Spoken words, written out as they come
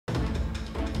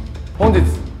本日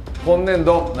今年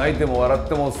度泣いても笑っ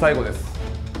ても最後です。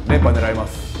連覇狙いま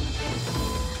す。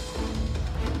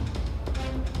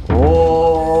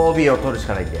帯を取るし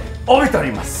かないんで帯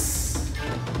取ります。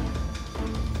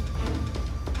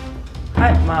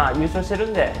はい、まあ優勝してる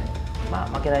んで、まあ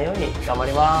負けないように頑張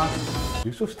ります。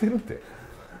優勝してるって。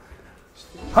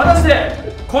果たして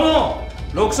この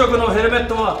6色のヘルメッ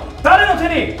トは誰の手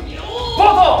に。ボ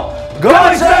ートガ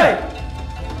マ一代。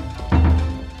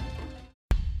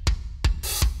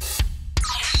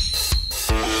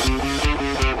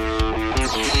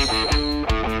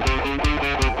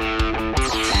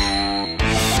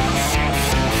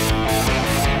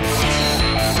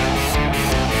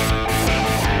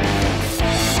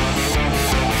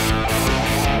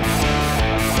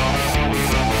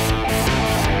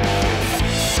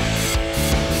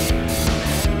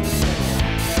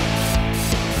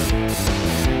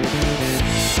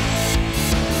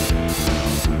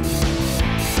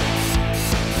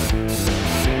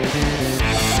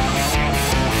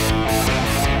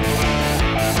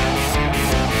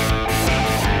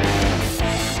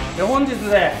本日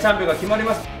でチャンピオンが決まり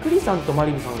ます。クリさんとマ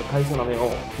リブさんが買いそうな面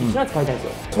を一緒に買いたいんです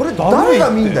よ。それ誰が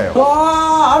見んだよ。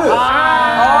わあ、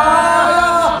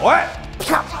ある。おいピ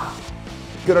カッ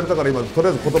つけられたから今とり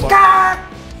あえず言葉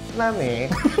何や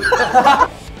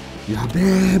べ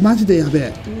え、マジでやべ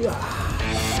え。うわ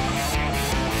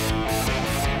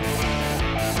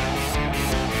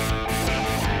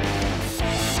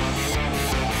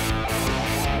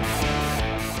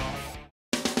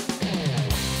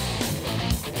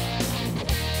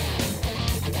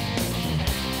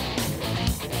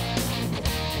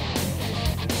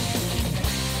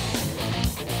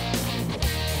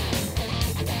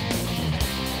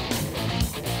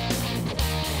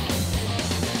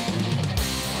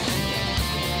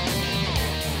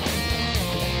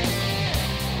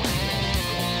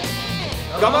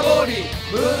蒲郡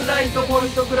ムーンライトポイ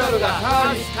ントクラブがサ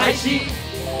ービス開始。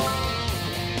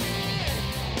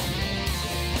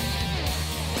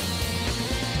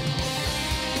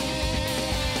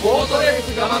ボートレー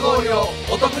ス蒲郡を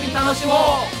お得に楽しもう。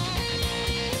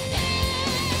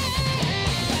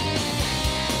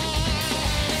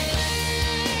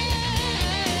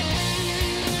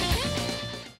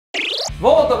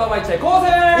ボート蒲一代構成。よ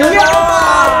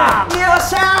っ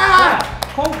しゃー。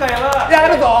今回はや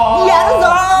るぞ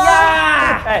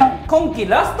はい、今季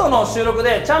ラストの収録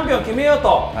でチャンピオンを決めよう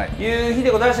という日で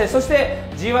ございまして、そして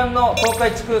G1 の東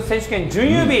海地区選手権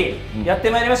準優日やって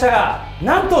まいりましたが、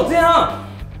なんと前半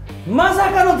ま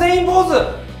さかの全員坊主。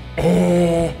見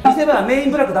せ場はメイ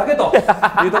ンブラックだけと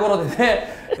いうところでね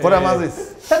これはまずいで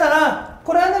す。ただな、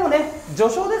これはでもね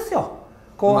序章ですよ。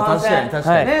後半戦、確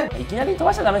かにね、いきなり飛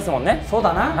ばしちゃダメですもんね。そう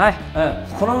だな、はい、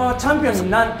このままチャンピオンに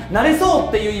なれそう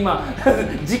っていう今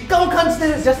実感を感じて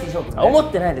るジャスティン翔君、思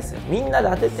ってないですよ。みんなで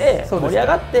当てて盛り上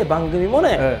がって番組も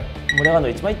ね、盛り上がるの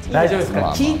一番いい。大丈夫ですか。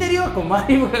聞いてるよ、こう周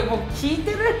りももう聞い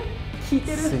てるきつ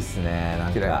いっすね。な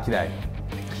んか嫌い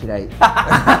嫌いだ。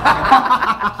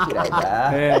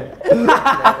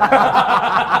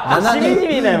しみじ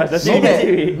みになりました。しみじみ。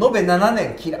延べ7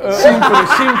年嫌い。シン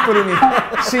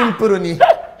プルに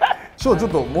ショーちょっ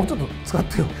ともうちょっと使っ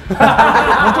てよ。もうちょ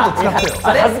っと使ってよ。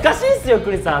あれ恥ずかしいっすよ、ク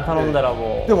リさん頼んだら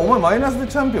もう。でもお前マイナスで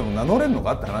チャンピオン名乗れんの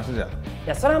かって話じゃん。い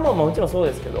や、それはもちろんそう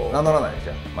ですけど、名乗らないじ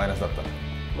ゃん。マイナスだったら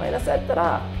マイナスやった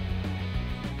ら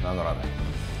名乗らない。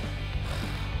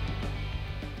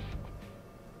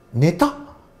ネタ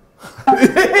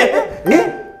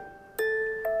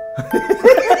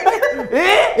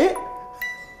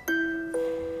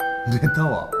ネタ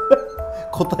は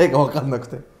答えが分かんなく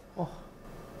て。ど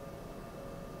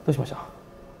うしました。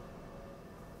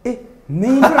メ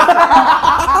インブラ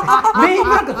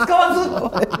ック使わず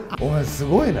お前す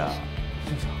ごいな。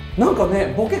なんか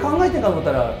ね、ボケ考えてんかと思っ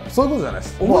たらそういうことじゃないで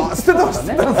す。もう捨てたんです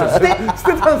よ。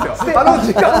あの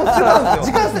時間を捨てたん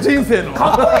ですよ。人生のか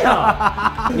っこいい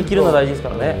な。生きるの大事ですか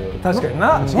らね。確かに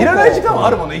な。いらない時間はあ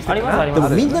るもんね、生きてる。あります。で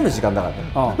もみんなの時間だからね。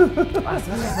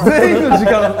全員の時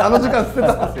間、あの時間捨て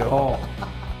たんですよ。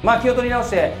まあ気を取り直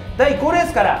して第5レー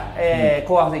スから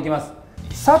後半戦いきます。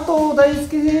佐藤大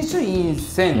輔選手陰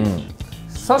線、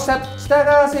そして北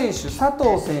川選手、佐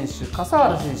藤選手、笠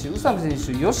原選手、宇佐美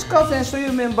選手、吉川選手とい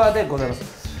うメンバーでございます。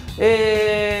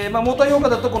まあ、モーター評価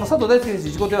だとこの佐藤大輔選手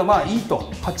自己点はまあいいと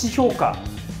8評価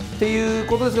っていう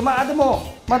ことですが、まあでも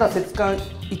まだ節間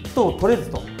1等取れず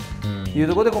という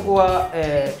ところで、ここは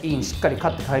インしっかり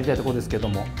勝って帰りたいところですけど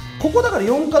も、ここだから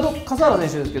4角笠原選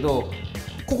手ですけど、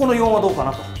ここの4はどうか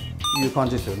なという感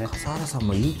じですよね。笠原さん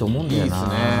もいいと思うんだよ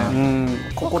な。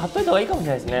ここ買っといた方がいいかもしれ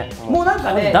ないですね。もうなん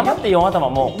かね、黙って4頭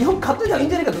も日本買っといた方がいいん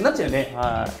じゃないかとなっちゃうよね。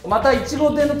また1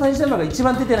号艇の対戦馬が一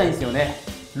番出てないんですよね。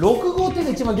6号艇が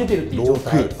一番出てるっていう状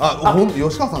態。吉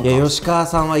川さんか。いや吉川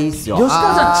さんはいいっすよ。吉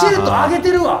川さんチルと上げ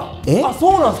てるわ。あ、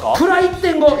そうなんですか。プラ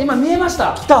 1.5 今見えまし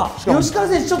た。来た。吉川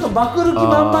選手ちょっとまくる気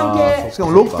満々系。しか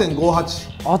も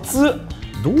 6.58。熱っ。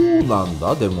どうなん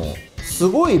だでもす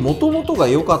ごいもともとが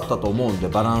良かったと思うんで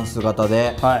バランス型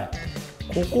で、はい、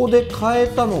ここで変え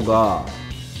たのが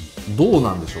どう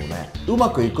なんでしょうね。う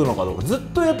まくいくのかどうかずっ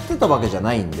とやってたわけじゃ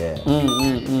ないんで、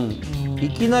い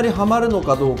きなりハマるの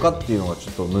かどうかっていうのがち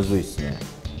ょっとむずいっすね。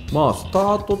まあスタ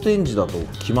ート展示だと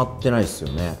決まってないっす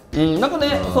よね。なんか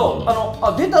ね、そ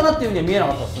う出たなっていうふうには見えな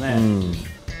かったですね。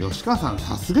吉川さん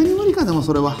さすがに無理か。でも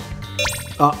それは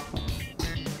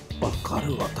わか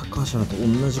るわ。高橋なんて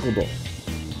同じこと。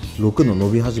6の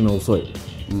伸び始め遅い。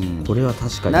これは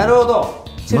確かに。なるほど。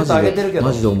チルと上げてるけど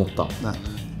マジで思った。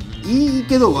いい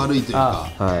けど悪いというか。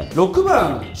6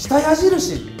番下矢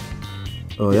印。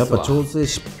やっぱ調整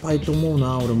失敗と思う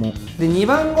な俺も。で2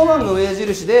番5番が上矢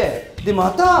印でま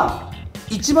た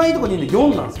一番いいところにいるの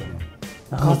4なんですよね。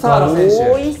笠原選手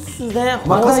多いっすね。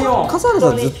また4。笠原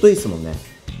さんずっといいっすもんね。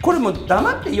これもう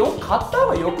黙って4買った方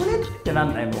がよくねってな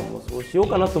んない？もうそうしよう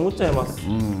かなと思っちゃいます。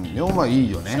4はい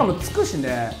いよね。しかもつくし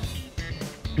ね。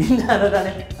みんなあれだ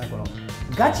ね。この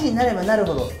ガチになればなる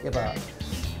ほどやっぱ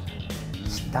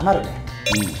黙るね。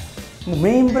もう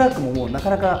メインブラックももうなか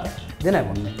なか出ない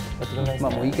もんね。やってくれないですね。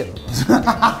まあもういいけど。今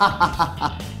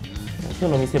日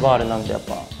の見せ場あれなんでやっ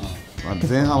ぱ。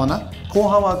前半はな。後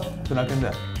半はふなけんだ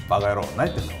よ。バカ野郎。何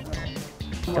言ってんだ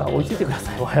じゃあ追いついてくだ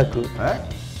さい。早く。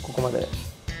ここまで。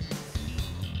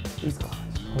いいですか。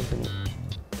本当に。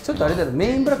ちょっとあれだよ、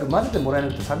メインブラック混ぜてもらえな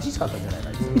くて寂しかったんじゃないか。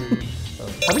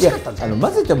寂しかったんじゃない。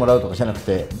混ぜてもらうとかじゃなく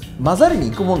て混ざりに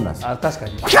行くもんなんですよ。確か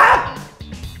に。い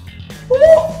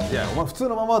やお前普通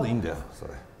のままでいいんだよそ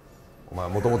れ。お前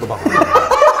もともとバカ。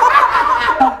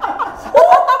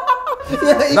そ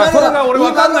れが俺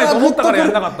分かんないと思ったからや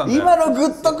れなかったんだよ。今のグ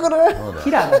ッとくる。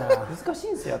キラーだな。難しい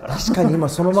んですよだから。確かに今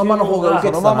そのままの方が受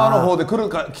けてたな。そのままの方で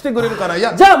来てくれるから。い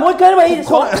やじゃあもう一回やればいいでし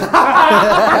ょ。研修が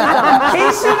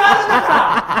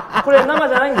ある中。これ生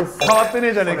じゃないんです。変わってね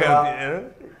えじゃねえかよってや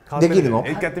る。できるの？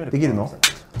一回やってみる。できるの？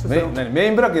メイ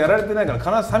ンブラックやられてないから必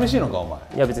ず寂しいのかお前。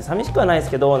いや別に寂しくはないで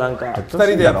すけどなんか2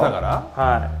人でやったから。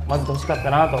はい。混ぜてほしかった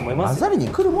なと思います。混ざりに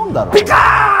来るもんだろ。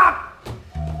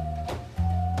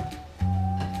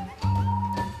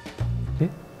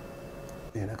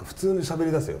なんか普通に喋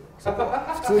り出せよ。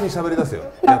普通に喋り出せよ。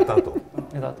やった後。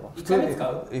普通に使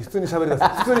う？普通に喋り出せ。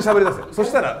普通に喋り出せよ。そ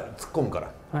したら突っ込むか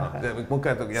ら。もう一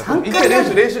回やって。一回練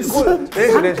習。一回すみ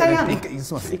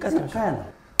ません。一回やな。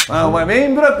お前メイ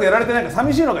ンブラックやられてないから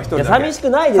寂しいのが一人だけ。寂し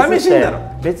くないですって。寂しいんだろ。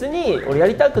別に俺や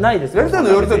りたくないですよ。やりたいの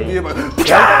やりたいって言えば。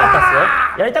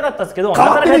やりたかったっすけど。変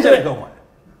わってねえじゃねえかお前。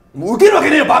もう受けるわけ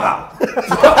ねえよバカ。3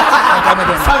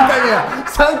回目や。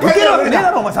受けるわけねえ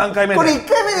だろお前3回目で。これ1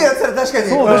回目でやってたら確かに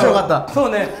面白かった。そ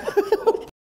うね。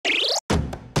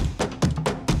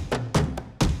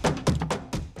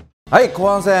はい後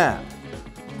半戦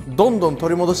どんどん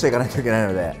取り戻していかないといけない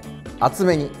ので厚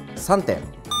めに3点。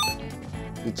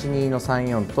12の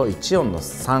34と14の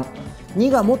32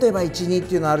が持てば12っ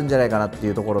ていうのはあるんじゃないかなってい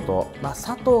うところと、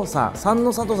佐藤さん3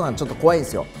の佐藤さんちょっと怖いんで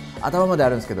すよ。頭まであ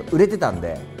るんですけど売れてたん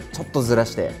でちょっとずら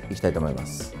していきたいと思いま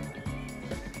す。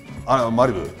マ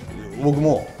リブ僕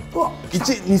も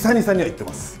12323には行って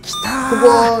ます。きたー。ここ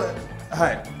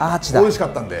はいアーチだ。美味しか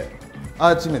ったんで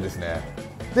アーチ目ですね。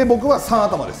で僕は3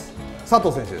頭です。佐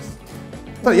藤選手です。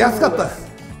ただ安かったで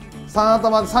す。3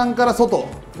頭3から外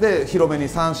で広めに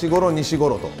3、4、5路、2、4、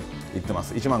5路と言ってま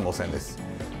す。15000円です。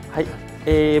はい、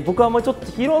僕はもうちょっと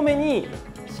広めにし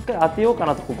っかり当てようか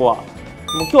なと。ここはもう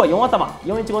今日は4頭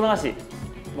415流し、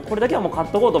もうこれだけはもう買っ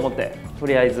とこうと思ってと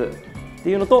りあえずって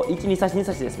いうのと12差し2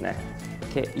差しですね。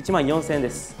計14000円で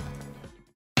す。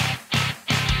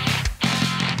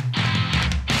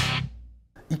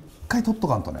1回取っと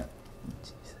かんとね。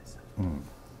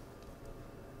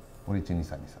俺1、2、3、2、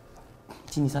3。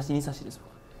12差し2差しです。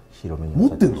広めに持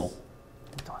ってんの？持っ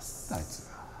てます。あいつ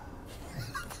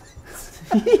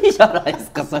いいじゃないで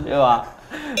すかそれは。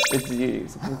別に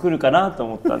そこ来るかなと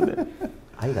思ったんで。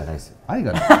愛がないですよ。愛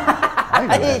がない。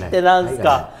愛ってなんです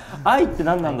か。愛って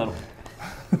何なんだろう。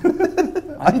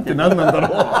愛って何なんだろ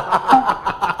う。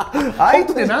愛っ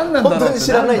て何なんだろう。本当に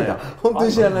知らないんだ。本当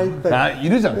に知らないんだ。い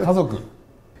るじゃん家族。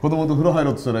子供と風呂入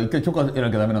ろうとしたら一回許可得な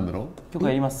きゃダメなんだろ。許可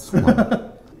やります。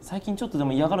最近ちょっとで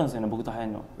も嫌がるんですよね僕と入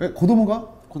るの。子供が？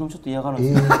子供ちょっと嫌がるん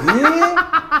ですよ。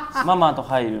ママと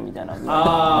入るみたいな。もう終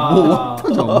わっ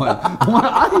たじゃんお前。お前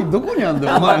愛どこにあんだ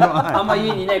よお前の愛。あんま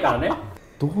家にいないからね。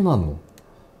どうなんの？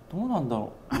どうなんだ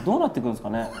ろう。どうなってくるんです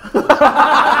かね。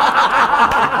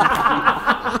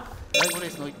レー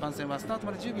スの一般戦はスタート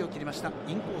まで10秒切りました。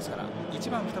インコースから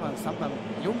1番、2番、3番、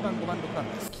4番、5番、6番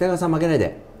です。北川さん負けない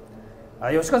で。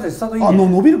あ、吉川選手スタートいいね。あ、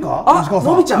伸びるか。あ、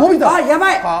伸びちゃう。伸びた。あ、や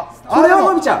ばい。これは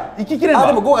伸びちゃう。行ききれんの。あ、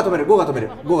でも5が止める。5が止め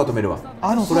る。5が止めるわ。これ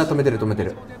は止めてる止めて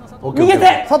る。逃げ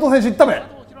て。佐藤選手行ったべ。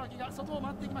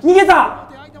逃げた。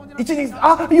1、2、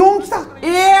あ、4来た。いや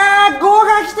ー、5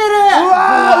が来てる。うわ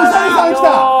ー、うさぎさん来た。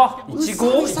1、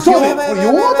5、そうね、これ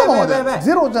4頭まで。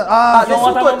ゼロじゃ、あ4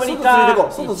頭無理か。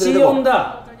1、4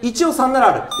だ。一応3なら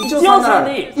ある。一応3ならあ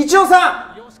る。一応3。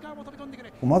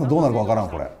まだどうなるかわからん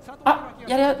これ。あ、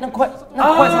やれや、なんか怖い。なん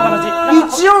か怖いその話。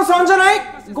一応3じゃない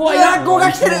？5はいや、5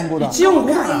が来てる。1、4、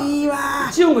5だ。いいわ。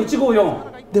1、4、5、1、5、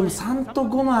4。でも3と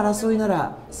5の争いな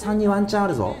ら3にワンチャンあ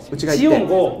るぞ。うちが言1、っ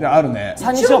て。4、5。いや、あるね。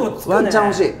3にしよう。ワンチャン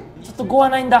欲しい。ちょっと5は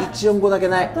ないんだ。1、4、5だけ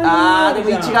ない。あー、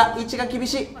でも1が厳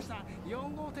しい。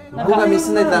5がミ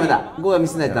スないとダメだ。5がミ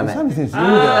スないとダメ。宇佐美選手いいん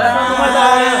だよ。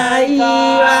あー、いい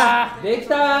わ。でき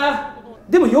た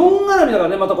ー。でも4絡みだから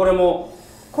ね、またこれも。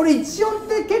これ1、4っ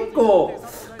て結構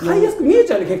買いやすく見え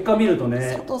ちゃうね、結果見るとね。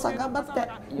佐藤さん頑張って。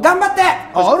頑張って。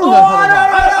あ、あるんだよ。あるあ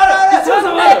るあるある。一応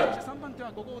さんもある。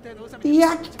いや、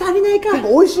足りないか。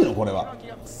美味しいのこれは。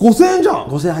5000円じゃん。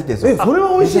 5000円入ってるんですよ。それは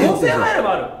美味しいよ。 5000円入れ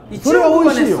ばある。それは美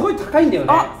味しいよ。すごい高いんだよ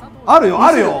ね。あるよ、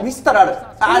あるよ。ミスったらある。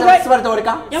あー、でも座れて終わり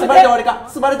か。座れて終わりか。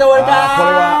座れて終わりか。あ、こ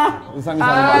れは宇佐美さ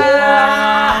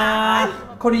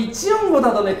んこれ145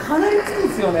だとね、かなりつくん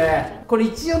ですよね。これ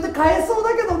14で買えそう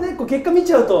だけどね、こう結果見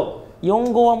ちゃうと。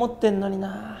4号は持ってんのに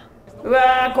な。うわ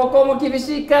ー、ここも厳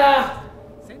しいか。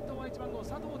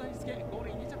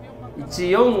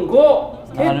145。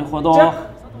なるほど。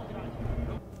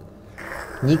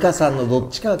ニカさんのどっ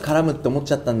ちかが絡むって思っ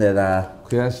ちゃったんだよな。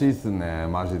悔しいっすね、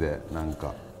マジで。なんか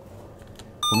こ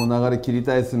の流れ切り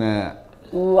たいっすね。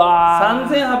うわ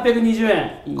ー、3820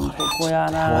円。いいとこや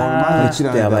マな。ジで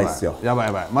切らないとやばいっすよ。やばい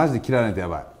やばい、マジで切らないとや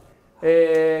ばい。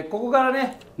ここから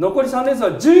ね、残り3レース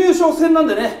は準優勝戦なん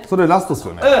でね。それラストっす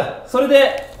よね。それ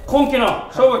で今季の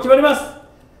勝負が決まります。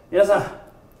皆さん、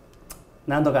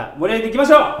なんとか盛り上げていきま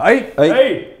しょう。はいはい。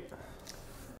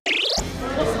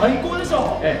最高でし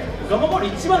ょ。ガマボール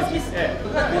一番好きっす。ありがとう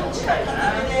ございます。あ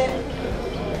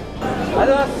りがとうご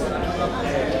ざいま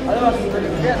す。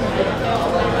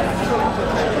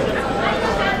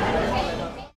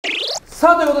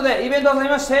さあ、ということでイベントを挟み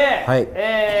まして、はい、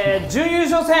準優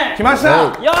勝戦来ました。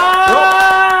よ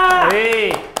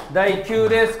ー。第9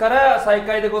レースから再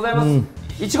開でございます。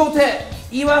1号手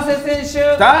岩瀬選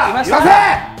手いました。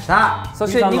さあ、そ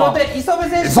して2号手磯部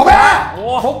選手。磯部。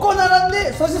ここ並ん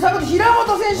で、そして3号手平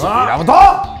本選手。平本。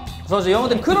そして4号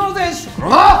手黒野選手。黒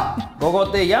野。5号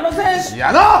手矢野選手。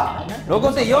矢野。6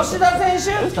号手吉田選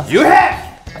手。ゆ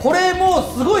へ。これもう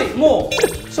すごい、も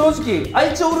う正直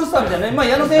愛知オールスターみたいなね。まあ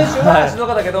矢野選手は静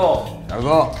岡だけど、なるほ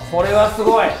ど。これはす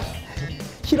ごい。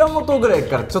平本ぐらい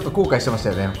からちょっと後悔してまし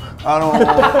たよね。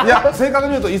いや、正確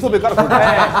に言うと磯部からここ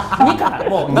2から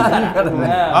もう2から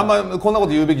ね。あんまこんなこ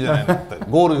と言うべきじゃないの。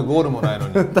ゴールもないの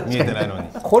に、見えてないのに。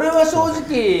これは正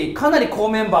直かなり好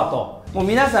メンバーと、もう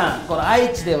皆さんこの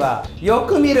愛知ではよ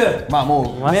く見るまあ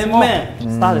もう面々、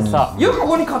スターでさ。よくこ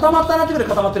こに固まったなってくらい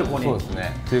固まってる、ここに。そうです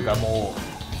ね。っていうかも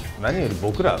う何より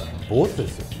僕らボートで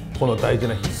すよ。この大事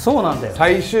な日。そうなんだよ。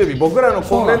最終日、僕らの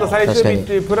今年度最終日っ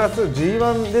ていうプラス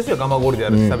G1 ですよ。ガマゴールで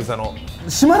やる久々の。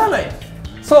閉まらない。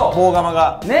そう大ガマ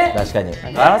がね。確かに。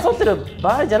争ってる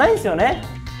場合じゃないんですよね。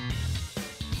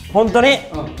本当に。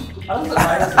争ってる場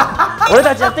合ですよ。俺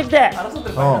たちやってきて。争って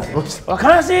る場合ですよ。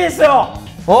悲しいですよ。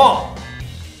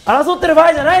争ってる場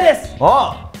合じゃないです。こ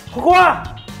こ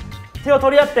は手を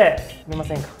取り合ってみま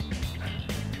せんか。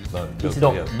一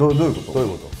度。どういうこと？どう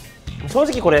いうこと？正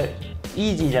直これ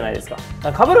イージーじゃないですか。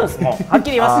かぶるんですもん。はっ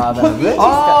きり言います。なるほ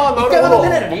ど。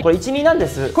これ1、2なんで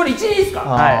す。これ1、2ですか。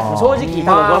はい。正直多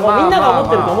分みんなが思っ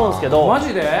てると思うんですけど。マ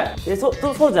ジで？そう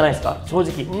じゃないですか。正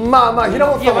直。まあ平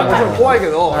本さんももちろん怖いけ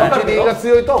ど、1、2が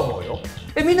強いとは思うよ。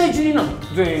みんな1、2なの？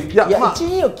全員。いや、1、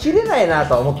2を切れないな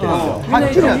とは思ってるんですよ。みんな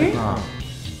1、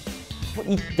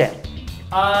2？ 1点。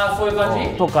ああ、そういう感じ？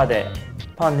とかで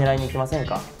パン狙いに行きません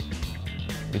か。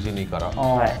1、2から。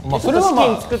はい。まあそれは資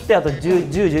金作ってあと10、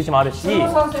11もあるし。そう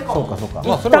かそうか。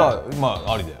まあそれはま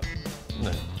あありだよ。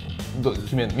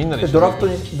決めみんなで一緒。ドラフト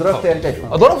やりたいってこ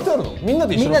と？あ、ドラフトやるの？みんな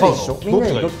で一緒に買うの？みんな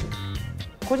で一緒。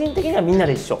個人的にはみんな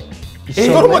で一緒。そ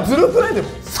れお前ずるくないでも。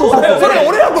そうだよね。それ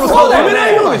俺らとの差を止めな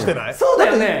いようにしてない？そうだ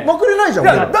よね。まくれないじゃん。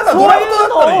だからドラフトだ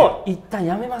ったらいいよ。一旦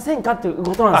やめませんかっていう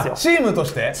ことなんですよ。チームと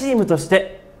して？チームとし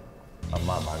て。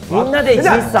まあみんなで1、2、3。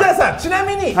じゃあさ、ちな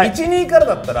みに1、2から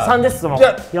だったら3ですもん。じ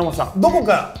ゃあ平本さん。どこ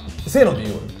かせーので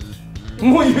言おう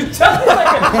よ。もう言っちゃってたけ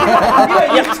ど。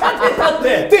いや言っちゃってたっ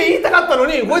て。って言いたかったの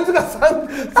に、こいつが3かぶ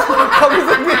せて。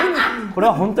これ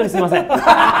は本当にすみません。もう一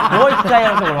回や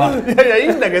りましょう。これは。いやいや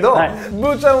いいんだけど、はいブ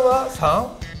ーちゃんは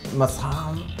 3？ まあ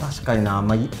3確かにな、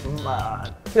まあい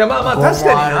やまあまあ確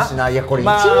かにな。いやこれ1、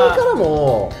まあ2から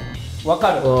も分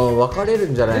かる。分かれ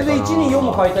るんじゃないかな。全然1、2、4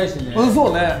も買いたいしね。うんそ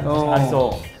うね。あり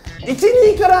そ1、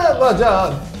2からはじゃ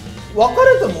あ分か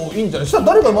れてもいいんじゃない？したら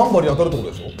誰がマンバリ当たるってこ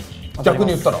とでしょ？逆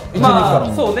に言ったら1、2か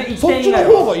ら。そうね、1そっちの点以外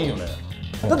は。方がいいよね。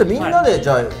だってみんなでじ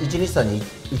ゃあ1、2、3に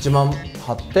1万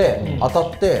貼って当た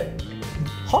って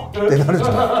はってなるじ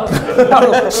ゃ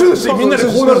ない終始みんなでこ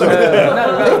うなるだけで。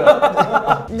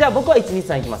う。じゃあ僕は1、2、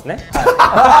3いきますね。ず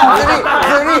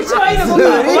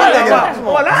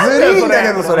るいんだ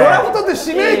けどそれドラフトって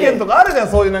指名権とかあるじゃん、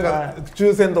そういうなんか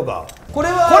抽選とか。これ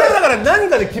はこれだから何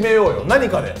かで決めようよ、何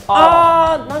かで。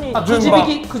何？くじ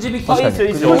引き、くじ引き。いいですよ、い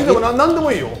いですよ。でも何で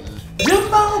もいいよ。順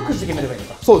番をくじで決めればいいの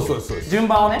か。そうですそうですそうです。順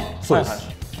番をね。そうです。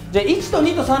じゃあ1と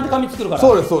2と3って紙作るから。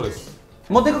そうですそうです。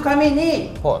持ってく紙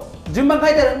には順番書い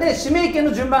てあるんで、指名権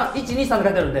の順番1、2、3って書いて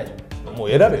あるんで、い。もう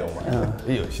選べよお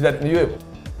前。いいよ、左に言えば。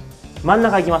真ん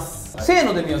中いきます。せー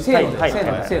ので見よう。せーので、はいせー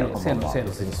のはいで、せーので、せーので、せ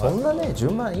ーので。そんなね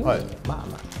順番いいんだよ、はいまあ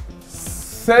まあ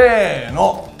せー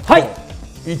の。はい。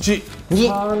 1。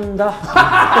 3だ。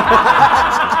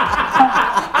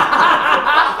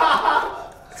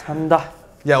3だ。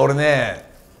いや俺ね、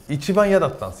一番嫌だ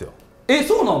ったんですよ。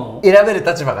そうなの？選べる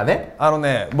立場がね。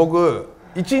僕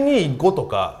125と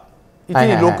かはい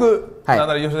はいはい126はいなん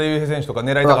なら吉田悠平選手とか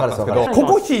狙いたかったんですけど、わかる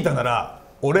ここ引いたなら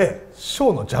俺ショ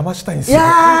ーの邪魔したいんですいよ。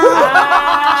やー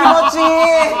気持ちい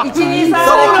い。1、2、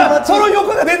3。その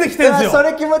欲が出てきてるんですよ。そ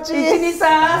れ気持ちいい。 1、2、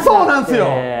3。そうなんですよ。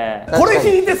確こ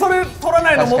れ引いてそれ取ら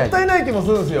ないの確かにもったいない気もす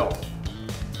るんですよ。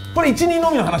これ12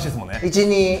のみの話ですもんね。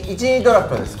12ドラフ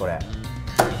トですこれ。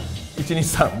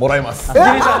123もらいます。よっよ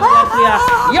っ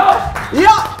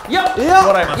よっ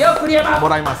もらいます。よっ栗山も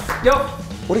らいます。よっ。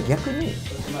俺逆に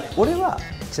俺は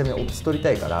ちなみにオプス取り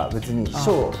たいから別に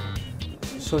正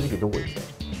直どこ行きたい？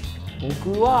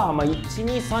僕はまあ1、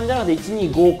2、3じゃなくて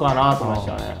1、2、5かなと思いまし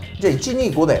たね。じゃあ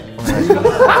125でお願いします。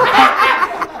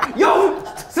よっ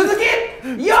鈴木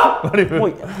よっ。マリブも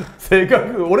う性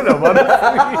格俺ら悪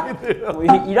すぎるよ。もう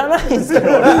いらないんですけど。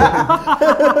1、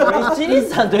2、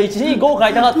3と1、2、5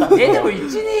買いたかった。でも1、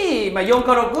2、まあ4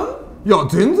か 6？ いや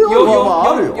全然あるよ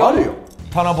よ。あるよあるよ。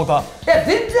棚ぼた。いや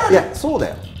全然ある。いやそうだ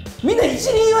よ。みんな1、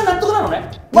2は納得なの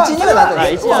ね。まあ1、2は納得。は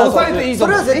い1は抑えていいと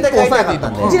思う。それは絶対買いたかった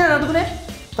んで。 1、2は納得ね。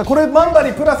これマンバ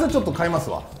リプラスちょっと買います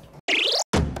わ。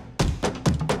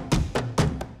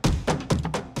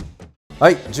は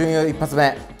い順位一発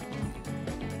目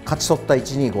勝ち取った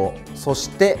125、そし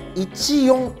て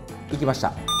14いきまし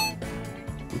た。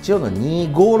14の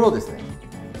256ですね。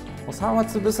もう3は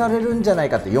潰されるんじゃない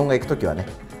かって、4がいくときはね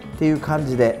っていう感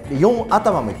じで、4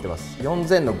頭もいってます。4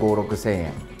前の56000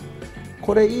円。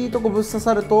これいいとこぶっ刺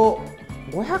さると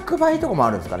500倍とかも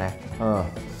あるんですかね。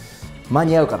間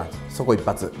に合うかなと、そこ一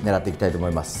発狙っていきたいと思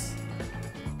います。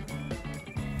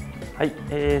はい、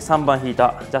3番引い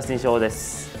たジャスティン翔で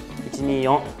す。124。い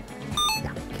や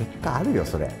結果あるよ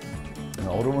それ。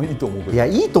俺もいいと思うけど。いや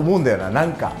いいと思うんだよな。な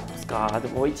んかですか。で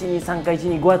も123か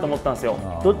125やと思ったんですよ。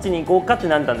どっちに行こうかって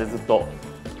なったんでずっと。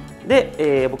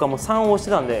で、僕はもう3を押し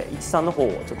てたんで13の方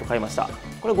をちょっと買いました。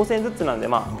これ5000円ずつなんで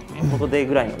まあ元で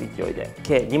ぐらいの勢いで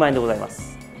計2万円でございま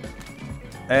す。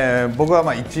僕は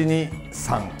まあ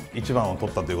123番を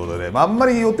取ったということで、あんま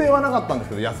り予定はなかったんです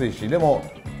けど安いし、でも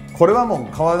これはも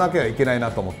う買わなきゃいけないな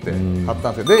と思って買っ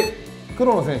たんですけど、で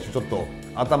黒の選手ちょっと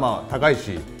頭高い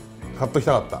し買っとき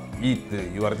たかった、いいって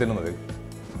言われてるので、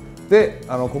で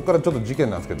ここからちょっと事件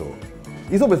なんですけど、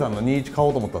磯部さんの21買お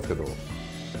うと思ったんですけ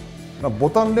ど、ボ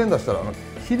タン連打したら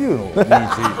桐生の21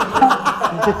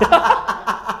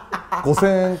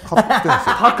 5000円買ってるんで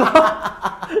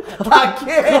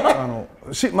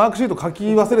すよ。マークシート書き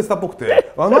忘れてたっぽく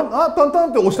て、タンタン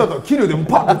って押したら桐生で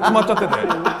パッと決まっちゃってて、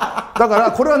だか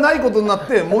らこれはないことになっ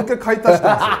てもう一回買い足し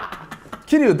たんですよ。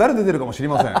桐生誰出てるかも知り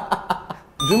ません。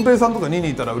順平さんとか2に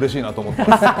いたら嬉しいなと思って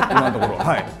ます今のところ。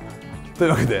はい、とい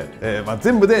うわけで、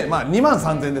全部で2万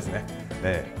3000円ですね。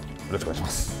よろしくお願いしま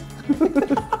す。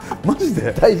マジ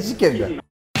で大事件だよ。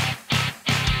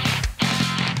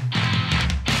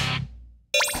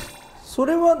そ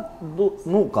れは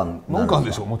農家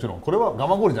でしょ、もちろん。これはガ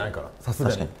マゴールじゃないから、さすが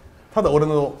に。ただ俺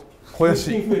の肥や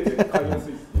し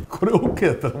これ OK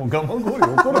だったらもうガマゴー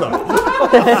ル怒るだろ。こ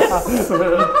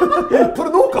れ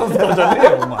農家のさじゃねえ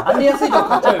よお前。当てやすいとこ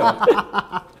買っちゃうよ。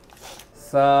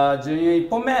さあ準優1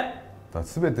本目。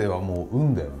全てはもう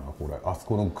運だよな、これ。あそ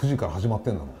この9時から始まっ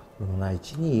てんだもん。でもな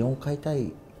124買いた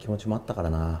い気持ちもあったから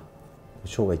な。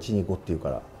翔が125っていうか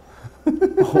ら。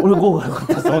俺5が良かっ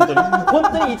たです本当に。本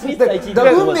当に1日から1日だか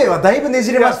ら運命はだいぶね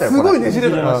じれましたよ。すごいねじれ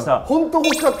ねじれましたた。本当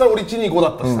欲しかったら俺125だ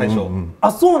ったし最初。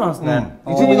あ、そうなんですね。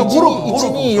 125の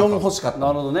124欲しかった。な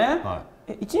るほどね。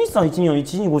 123、124、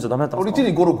125じゃダメだったん俺で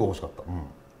すか。1256欲しかった。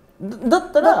だ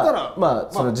ったらま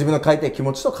あその自分の書いたい気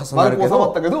持ちと重なるけ丸く収ま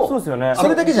ったど、けど、そうですよね。そ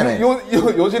れだけじゃない。よ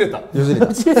じれた。よじれた。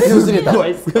よじれた。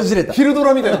よじれた。昼ド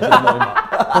ラみたいになってるもう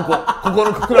今。ここ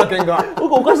のククラケンが。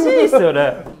僕おかしいですよ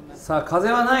ね。さあ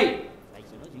風はない。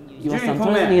岩さんと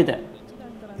りあえず逃げて。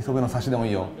磯部の差しでもい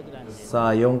いよ。さ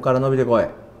あ4から伸びてこい。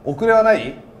遅れはな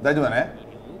い？大丈夫だね。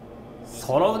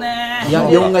揃うね。いや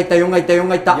4がいった4がいった4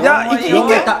がいった。いや4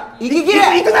がいった。いけきれ。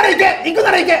行くなら行け。行く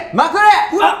なら行け。まくれ。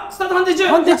うわスタート判定中。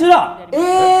判定中だ。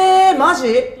マ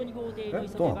ジ？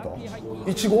どうなっ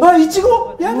た？いちご？あ、いち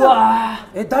ご？やうだ。わ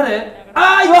誰？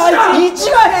あ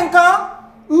1が変換？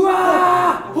う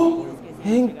わー、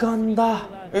変換だ。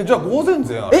じゃあ午前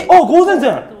前ある。あ、午前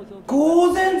前。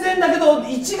5全然だけど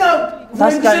1がフレ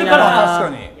ンチ確かにな。してるから。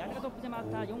確かに。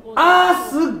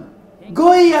すっ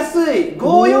ごい安い。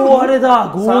54あれ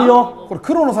だ。54。これ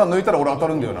黒野さん抜いたら俺当た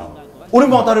るんだよな。俺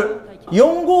も当たる。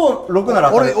456な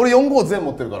ら当たる。俺45全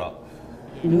持ってるから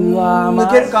うわー、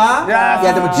抜けるか？い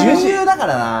やでも準優だか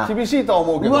らな。厳しいとは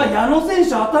思うけど。うわ矢野選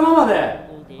手頭まで。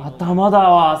頭だ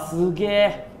わ。すげ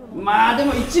え。まあで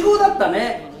も1号だった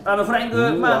ね。フライン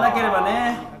グまあなければ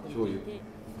ね。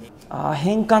あー、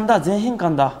変換だ。全変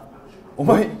換だ。お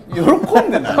前喜ん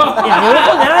でない。いや、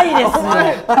喜んでないですよ。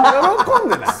喜ん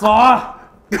でない。そう。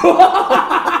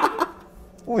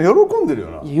お前喜んでるよ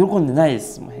な。いや、喜んでないで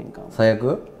す。もう変換。最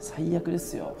悪？最悪で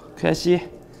すよ。悔しい。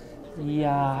い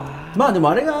やまあでも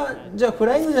あれがじゃあフ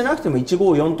ライングじゃなくても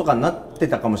154とかになって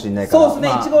たかもしれないから。そうで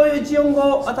すね。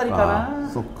15145あたりかな。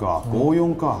そっか、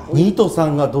54か。 2と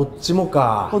3がどっちも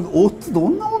か。これオッズど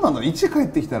んなもんなの？1帰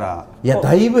ってきたら。いや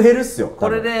だいぶ減るっすよ。こ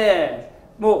れで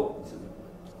も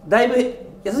うだいぶ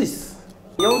安いっす。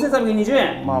4320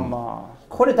円。まあま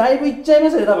これだいぶいっちゃいま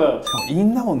したね多分。いい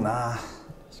んだもんな。あ。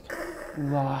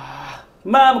うわ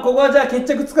まあここはじゃあ決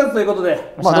着つかずということ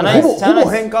でまあでもほぼ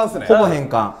変換っすね。ほぼ変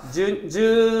換。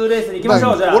 10レースに行きまし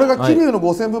ょう。じゃあ俺が桐生の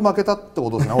5000分負けたってこ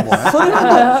とですね、ほぼね。それ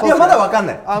はいやまだわかん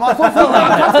ない。あ、まあそう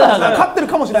勝ってる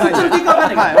かもしれない。そっちの結果わ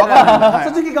かんないはい、わかんない。そ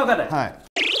っちの結果わかんない。はい。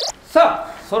さ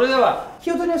あそれでは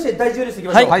気を取りまして第10レースいき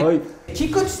ましょう。はい。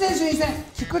菊池選手2戦、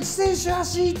菊池選手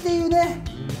走っていうね。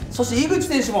そして井口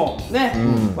選手もね、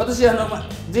私前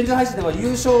日配信では優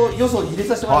勝予想に入れ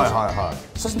させてもらいました。はいはい。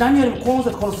そして何よりも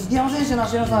この杉山選手の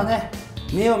足のさはね、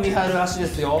目を見張る足で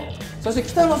すよ。そして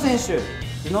北野選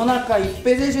手、野中一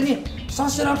平選手に、そ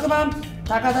して6番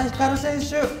高田光選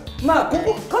手。まあこ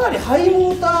こかなりハイ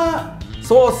モータ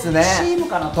そうっすね。ーチーム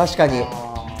かなと確かに。いう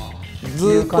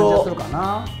ずっ感じがするとか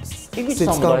な。質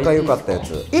感が良かったや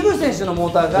つ。井口選手のモ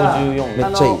ーターが54め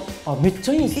っちゃいい。あ、めっ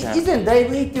ちゃいいんですね。以前だい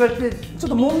ぶいいって言われてちょっ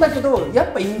ともんだけどや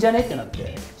っぱいいんじゃねってなっ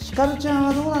て、ひかるちゃん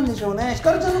はどうなんでしょうね。ひ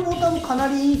かるちゃんのモーターもかな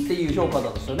りいいっていう評価な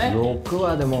んですよね。6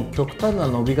はでも極端な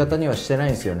伸び方にはしてな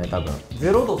いんですよね多分。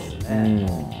ゼロ度っすね。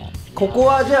ここ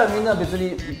はじゃあみんな別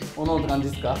におのおのって感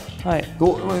じですか。はい。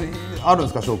あるんで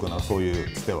すか、翔くんはそうい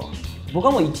うつては。僕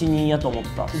はもう1、2やと思っ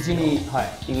た。 1、2、は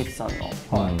い、井口さんの。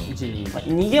1、2、まあ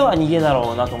逃げは逃げだ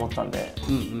ろうなと思ったんで。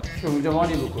じゃあマ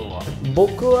リブ君は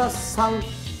僕は3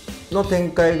の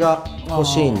展開が欲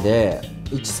しいんで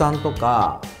13と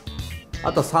か、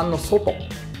あと3の外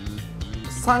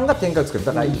3が展開を作る。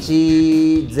だから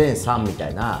1前3みた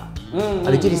いな、1、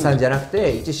2、3じゃなく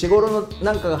て1、4、5の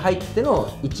なんかが入っての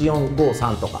1、4、5、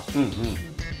3とか、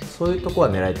そういうとこは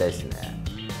狙いたいですね。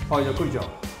はい、じゃあクリちゃん。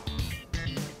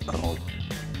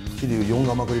桐生4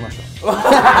がまくりました。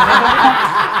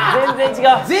全然違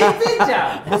う。全然じゃ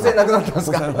ん。5000なくなったんで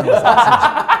す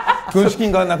か？軍資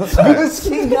金がなくなった。軍資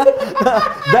金が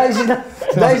大事なボ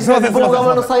ーガ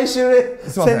マの最終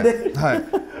戦で。は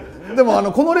い。で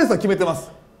もこのレースは決めてま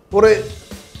す。俺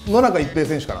野中一平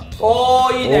選手かな。お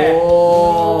ーいいね。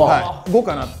はい。5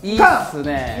かな。いいっす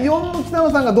ね。 4の北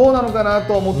野さんがどうなのかな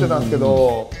とは思ってたんですけ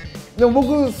ど、でも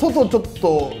僕外ちょっ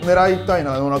と狙いたい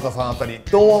な、野中さんあたり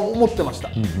とは思ってました。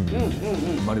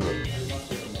マリブ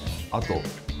あと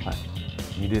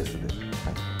2レースで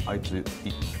あいついい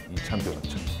チャンピオンにな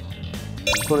っちゃう。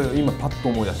それ今パッと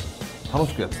思い出した。楽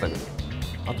しくやってたけど、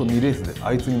あと2レースで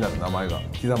あいつになる名前が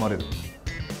刻まれる。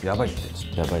やばいって。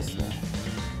やばいっすね。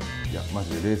いやマ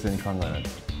ジで冷静に考えないと。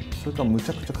それからむち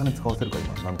ゃくちゃ金使わせるか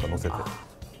今なんか乗せて。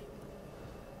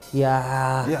い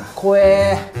やいや怖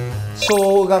え。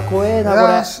翔が怖えなこ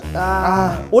れ。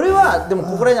俺はでも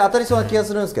ここら辺に当たりそうな気が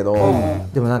するんですけど、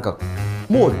でもなんか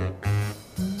もう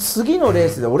次のレー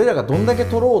スで俺らがどんだけ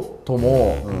取ろうと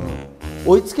も、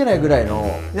追いつけないぐらいの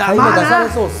タイム出され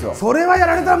そうっすよ。それはや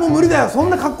られたらもう無理だよ。そん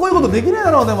なかっこいいことできない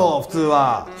だろう。でも普通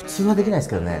は普通はできないです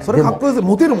けどね。それかっこいいです。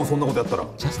モテるもんそんなことやったら。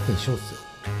ジャスティン翔っすよ。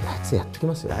あいつやってき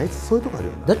ますよ。あいつそういうとこある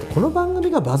よね。だってこの番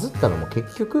組がバズったのも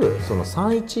結局その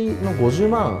31の50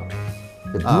万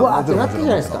でブワーってなってるじ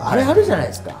ゃないですか。あれあるじゃない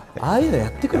ですか。ああいうのや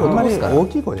ってくる男ですから。大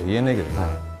きい声で言えないけどね。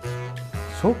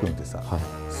翔くんってさ、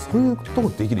そういうとこ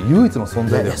できる唯一の存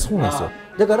在だよ。そうなんですよ。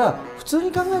だから普通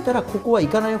に考えたらここは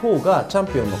行かない方がチャン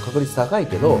ピオンの確率高い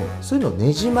けど、そういうのを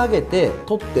ねじ曲げて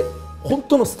取って本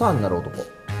当のスターになる男。こ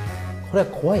れは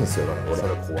怖いんですよ。だからそれ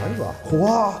怖いわ。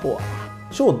怖い。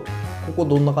翔、ここ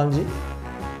どんな感じ？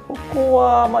ここ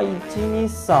はまあ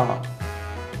123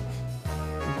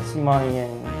 1万円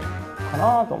か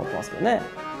なと思ってますけどね。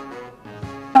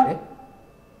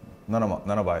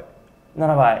7倍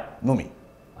7倍のみ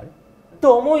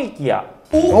と思いきや、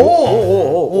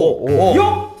お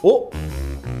よっ、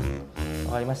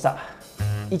わかりました。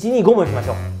125もいきまし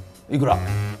ょう。いくら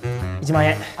1万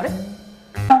円。あれ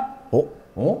俺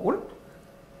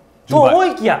と思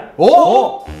いきや、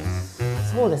そ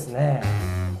うですね、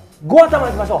5頭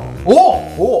いきましょう。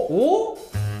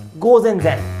5全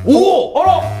然。あ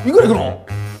ら、いくらいくの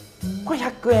これ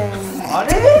100円。あれ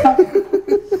あ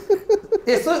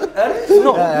れ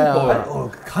の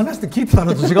話して聞いてた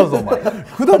のと違うぞお前。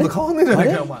普段と変わんねえじゃない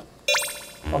かよお前。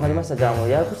わかりました。じゃあもう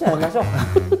やることやりましょう。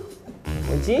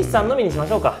123のみにしま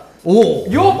しょうか。ま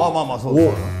あそう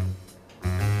です。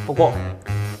ここ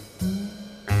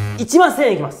1万1000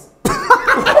円いきます。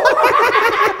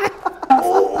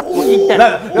俺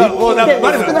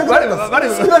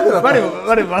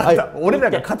ら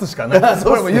が勝つしかない。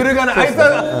これも揺るがない。あいつ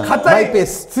は硬い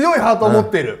強いハートを持っ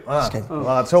ている。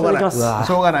しょうがない。し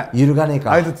ょうがない。揺るがねえ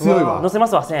か。あいつ強いわ。乗せま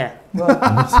すわ1000円。し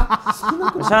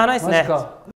ゃあないですね。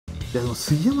でも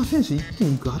杉山選手一気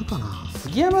にいくあるかな。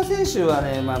杉山選手は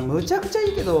ね、まあむちゃくちゃい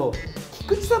いけど、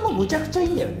菊池さんもむちゃくちゃいい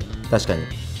んだよね。確かに。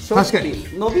確かに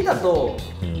伸びだと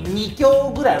2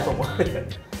強ぐらいだと思う。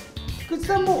菊池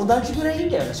さんも同じぐらいいいん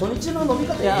だよね。初日の伸び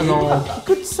方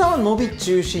菊池さんは伸び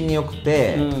中心によく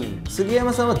て、杉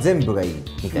山さんは全部がいい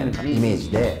みたいなイメージ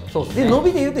で、で伸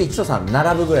びでいうと一斗さん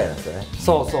並ぶぐらいなんですよね。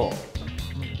そうそう。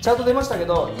チャート出ましたけ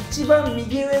ど、一番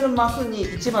右上のマスに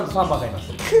1番と3番がいます。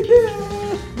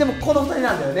でもこの2人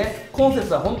なんだよね。今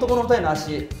節は本当この2人の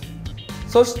足。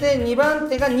そして2番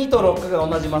手が2と6が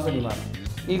同じマスにいます。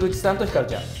井口さんとひかる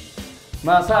ちゃん。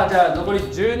まあさあ、じゃあ残り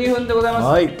12分でございます。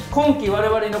はい、今季我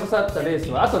々に残されたレース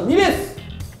はあと2レース。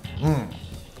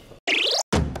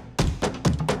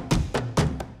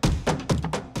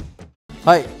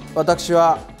はい、私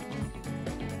は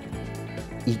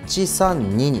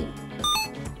132に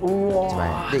1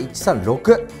万円で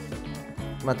136。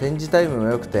まあ展示タイムも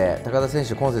良くて高田選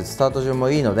手今節スタート順も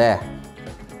いいので、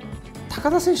高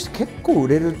田選手って結構売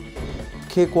れる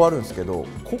傾向あるんですけど、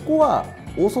ここは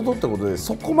大外ってことで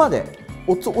そこまで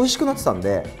オッズ美味しくなってたん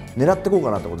で狙っていこうか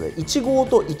なってことで15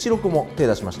と16も手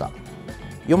出しました。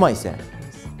4万1000円。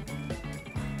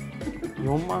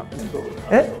4万。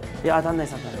いや当たんない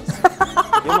です、当たんないです。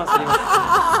4万すりま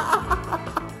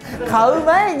す。買う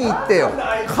前に言ってよ。買う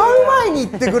前に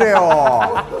言ってくれよ。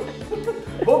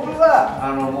僕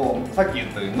はもうさっき言っ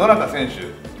たように野中選手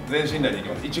全信頼でいき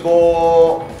ます。1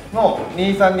号の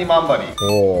232万張り、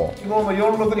1号の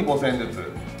46に5000円ずつ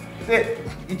で、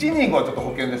125はちょっと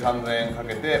保険で3000円か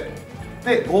けて、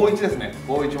で51ですね、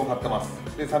51も買ってます。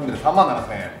で3で3万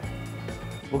7000円。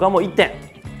僕はもう1点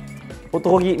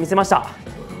男気見せました。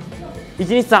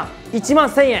123 1万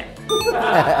1000円。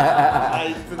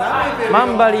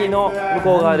万張りの向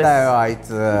こう側です。なんだよあいつ。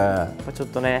ちょっ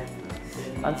とね、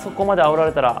そこまで煽ら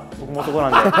れたら僕も男な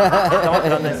んで黙って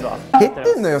らんないですわ。減っ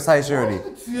てんのよ最初より。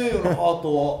強いよなハー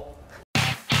ト。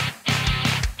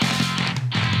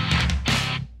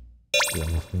いや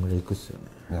もうそんぐらいいくっすよね。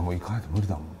いやもう行かないと無理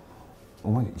だもん。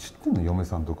お前知ってんの嫁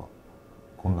さんとか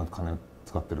こんな金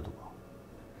使ってるとか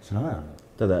知らないよね。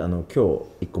ただ今日1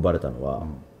個バレたのは、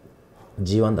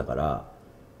G1 だから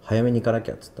早めに行かな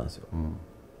きゃっつったんですよ。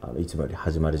いつもより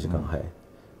始まる時間早い。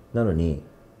なのに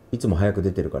いつも早く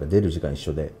出てるから出る時間一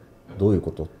緒でどういう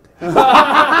ことって。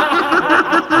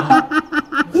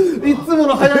いつも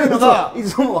の早いのがい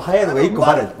つも早いのが1個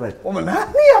バレて。お前何や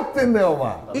ってんだよお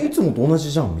前。いつもと同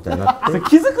じじゃんみたいになって。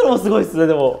気づくのもすごいっすね。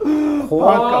でも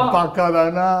バカ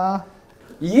だな。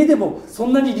家でもそ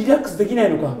んなにリラックスできな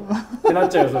いのかってなっ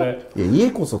ちゃうよそれ。いや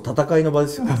家こそ戦いの場で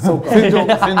すよ。そうか。戦場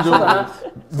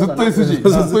ずっと SG ずっと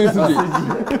SG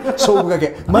勝負掛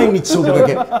け毎日勝負掛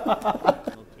け。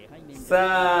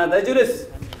さあ大丈夫で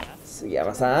す。杉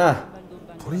山さん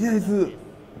とりあえず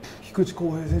菊池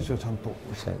浩平選手はちゃんと。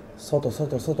外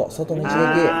の一撃。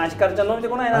ああ、ひかるちゃん伸びて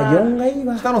こないな。4がいい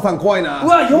わ。北野さん怖いな。う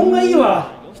わ、4がいいわ。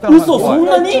嘘、そん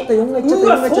なに？4がいっちゃった。う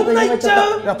わ、そんなにいっち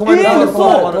ゃう？いや止ま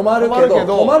る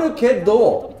止まるけ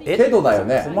どだよ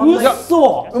ね。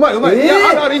嘘。うまい。いや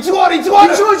あるいちごある。いちご怖い。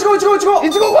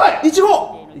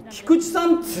菊池さ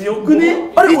ん強く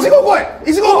ね？あれいちご怖い。あ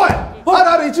る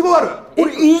いちごある。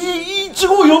俺いち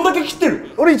ご4だけ切って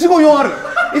る。俺いちご4ある。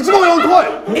いちご4怖い。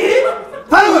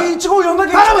頼む。いちご4だ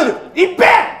け頼む。いっぺん。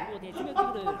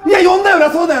いや4だよ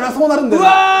な、そうだよな、そうなるんだよ。う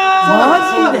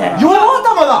わマジで。4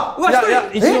頭だ。うわ、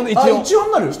一応一応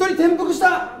になる。一人転覆し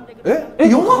た。4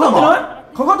頭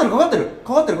かか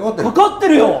って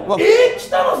るよ。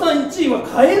北野さん1位は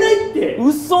買えないって。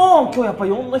嘘、今日やっぱ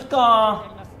4の日か。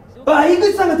あ、井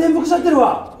口さんが転覆しちゃってる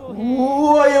わ。う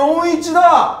わ、41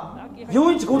だ。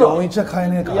415だ。4-1は買え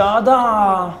ねえか。や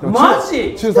だー。マ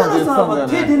ジ？中北野さんって言ってたんだよねさんは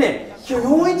手でね、今日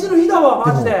41の日だわ、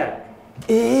マジで。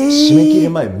締め切り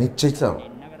前めっちゃ言ってたの。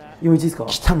 41ですか？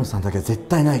北野さんだけは絶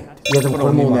対ないって。いやでもこ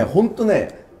れもうね、ほんと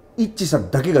ね、イッチさん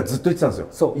だけがずっと言ってたんですよ。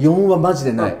そう4はマジ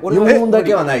でない。俺4だ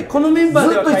けはない。このメンバー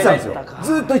では買えない。ずっと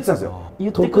言ってたんですよ。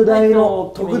特大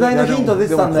のヒント出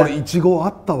てたんだよ。これいちごあ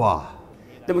ったわ。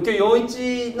でも今日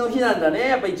41の日なんだね、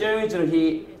やっぱ1441の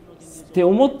日。って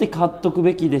思って買っとく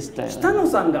べきでしたよね。北野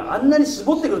さんがあんなに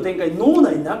絞ってくる展開脳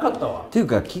内なかったわ。っていう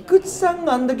か菊池さん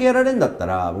があんだけやられるんだった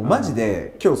らもうマジ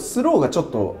で今日スローがちょ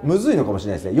っとむずいのかもし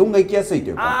れないですね。4が行きやすいと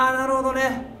いうか。ああ、なるほど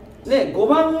ね。ね、5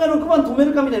番が6番止め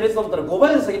るかみたいなレースだったら5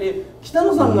番より先に北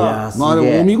野さんが。まあで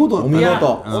もお見事だったね。いや、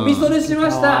お見それし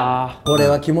ました。これ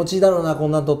は気持ちいいだろうな、こ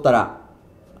んなん取ったら。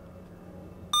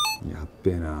やっ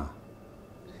べえな。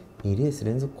2レース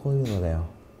連続こういうのだよ。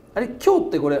あれ、今日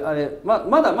ってこれ、あれ、ま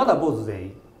だ坊主全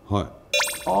員。はい。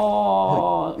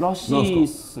ああ、らしいっ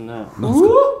すね。ボ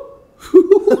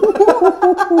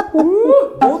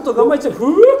ートガマ一代、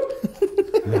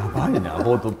やばいな、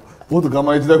ボートガ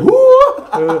マ一代。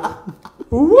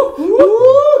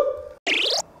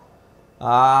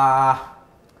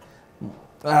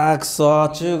くそ、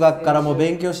中学からもう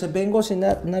勉強して弁護士に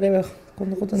なればこん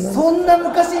なことになる。そんな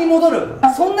昔に戻る。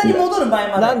そんなに戻る前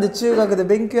まで。なんで中学で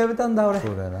勉強やめたんだ俺。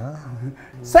そうだよな。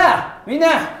さあ、みんな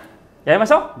やりま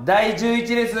しょう。第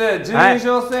11レース準優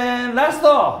勝戦ラス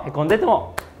ト。へこんでて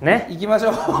もね。行きまし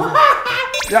ょう。い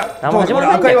や、これ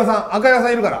赤岩さ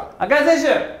んいるから。赤井選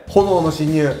手。炎の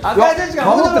侵入。赤井選手が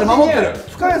守ってる。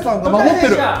深谷さんが守って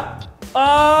る。どう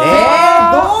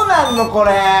なんのこ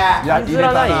れ。いや、入れ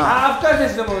たな。深谷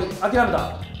選手でも諦めた。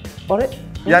あれ？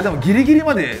いや、でもギリギリ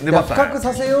まで粘ったね。深く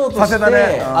させようとして。で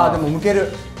も向け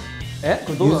る。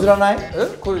譲らない？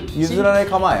これ譲らない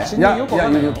構え。いや、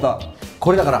言った。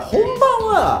これだから本番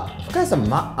は深谷さん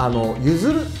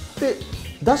譲って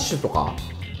ダッシュとか。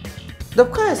深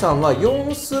谷さんは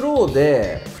4スロー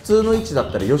で普通の位置だ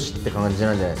ったらよしって感じ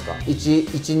なんじゃないですか。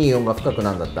124が深く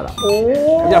なんだったら。い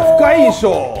や、深いでし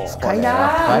ょ。深い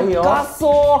な。深いよ。深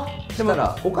そう。でも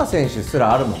岡選手す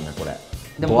らあるもんねこれ。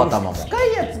でも深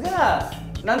いやつが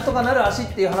なんとかなる足っ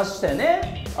ていう話したよ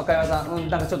ね。赤岩さん、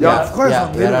なんかちょっと。いや、深谷さ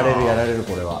んやられる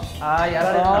これは。や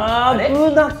られる。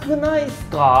危なくないっす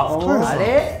か。あ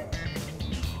れ？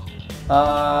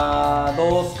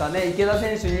どうすかね、池田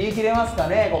選手逃げ切れますか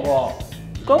ね、ここ。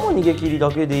僕はもう逃げ切り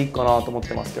だけでいいかなと思っ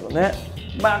てますけどね。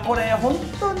まあこれ本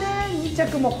当ね、2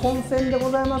着も混戦でご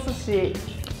ざいますし。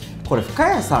これ深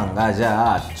谷さんがじ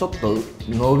ゃあちょっと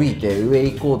伸びて上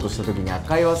行こうとした時に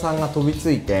赤岩さんが飛びつ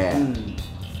いて、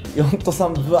4と3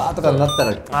ブワーとかになった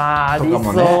らとか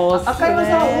もね。赤岩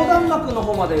さんは横断幕の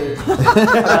方まで行っ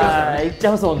ちゃ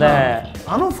いますもんね。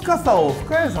あの深さを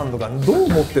深谷さんとかどう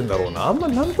思ってんだろうな。あんま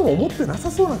り何とも思ってな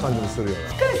さそうな感じもするよな。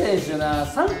深谷選手な、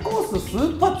3コースス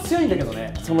ーパー強いんだけど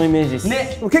ね。そのイメージです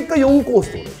ね。結果4コース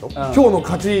ってことでしょ。今日の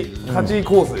勝ち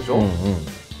コースでしょ。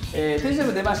点数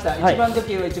も出ました。1番時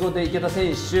計は1号艇池田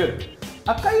選手。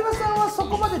赤岩さんはそ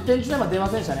こまで点数は出ま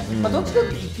せんでしたね。どっちかとい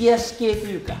うと行き足系と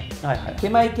いうか、手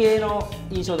前系の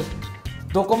印象です。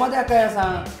どこまで赤岩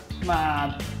さん、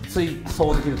追走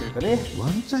できるというかね。ワ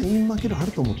ンチャンイン負けるあ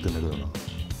ると思ってんだけどな。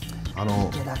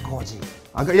池田浩二。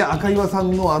赤岩さ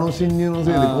んの侵入の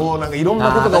せいでこうなんかいろん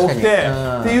なことが起きて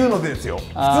っていうのですよ。普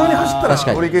通に走ったら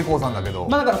堀池光さんだけど。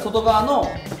だから外側の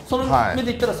その目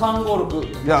で言ったら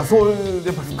356。いや、そういう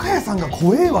やっぱ深谷さんが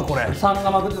怖えわこれ。3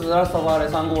がまくってたラストバーレ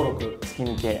356。突き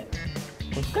抜け。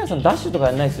深谷さんダッシュとか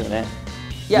やらないですよね。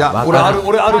いや、俺あると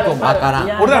思う。俺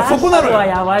はそこなのよ。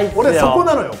俺そこ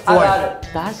なのよ。怖い。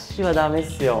ダッシュはダメっ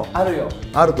すよ。あるよ。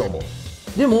あると思う。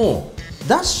でも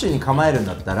ダッシュに構えるん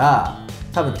だったら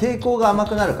多分抵抗が甘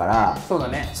くなるから、そうだ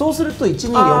ね。そうすると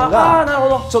124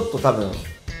がちょっと多分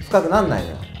深くなんないの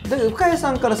よ。だけど深谷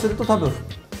さんからすると多分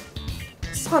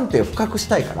3手を深くし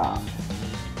たいから、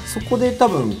そこで多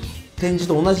分展示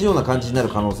と同じような感じになる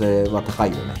可能性は高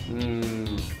いよね。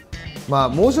ま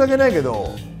あ申し訳ないけど、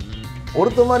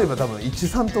俺とマリブは多分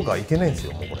1-3とかいけないんです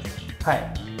よ、もうこれ。は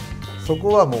い。そこ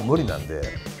はもう無理なんで、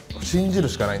信じる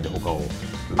しかないんで、他を。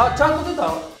あ、ちゃんと出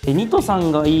た。2と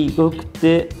3がいいよく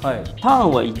て、はい。ター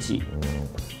ンは1、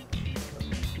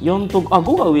4と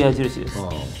5が上矢印です。よ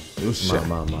っしゃ。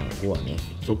まあ5はね、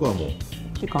そこはもうっ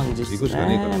て感じです行くしか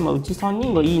ねえかね。らまあうち3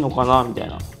人がいいのかなみたい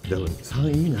な。でも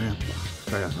3いいな、やっぱ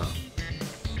深谷さん。ちょ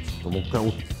っともう一回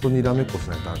夫にらめっこし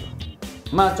ないとダメだ。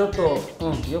まあちょっと、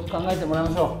よく考えてもらい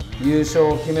ましょう。優勝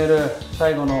を決める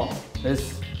最後のレー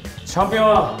ス。チャンピオン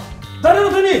は誰の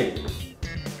手に。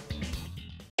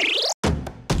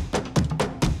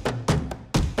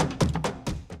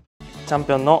チャン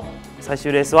ピオンの最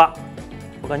終レースは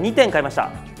僕は2点買いました。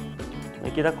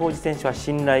池田浩二選手は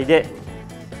信頼で、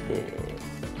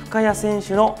深谷選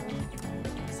手の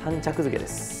3着付けで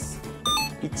す。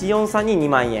143に2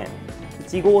万円、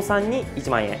153に1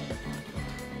万円。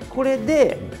これ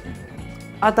で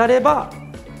当たれば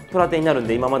プラテになるん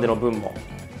で、今までの分も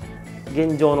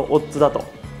現状のオッズだと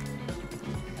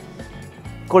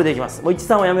これでいきます。もう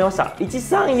13はやめました。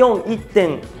134、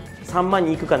1.3万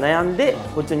に行くか悩んで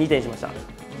こっちの2点にしました。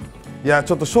いや、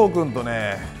ちょっと翔くんと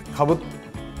ね、かぶっ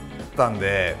たん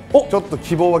で、おちょっと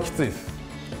希望はきついです。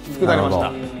きつくなりまし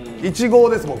た。1号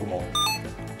です、僕も。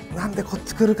なんでこっ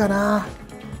ち来るかな。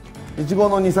1号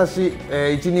の2差し、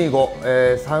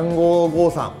125、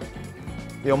3553、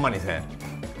4万2000円。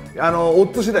オ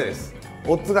ッズ次第です。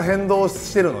オッズが変動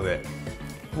してるので、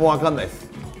もう分かんないです。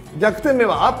逆転目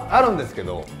はあるんですけ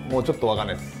ど、もうちょっと分かん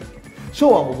ないです。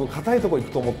翔は僕、硬いとこ行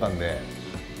くと思ったんで、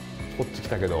こっち来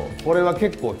たけど、これは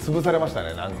結構潰されました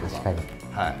ね、なんとか。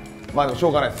はい。まあでもしょ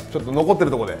うがないです。ちょっと残って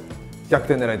るところで逆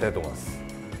転狙いたいと思います。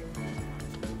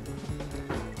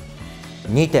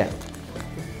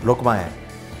2.6万円。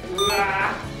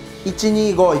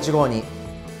125152。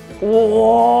お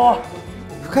お。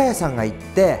深谷さんが行っ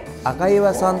て赤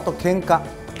岩さんと喧嘩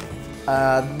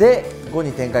で5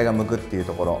に展開が向くっていう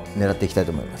ところを狙っていきたい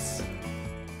と思います。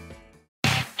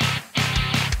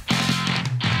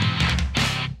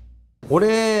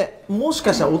俺もし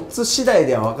かしたらオッズ次第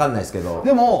では分かんないですけど、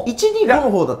でも125の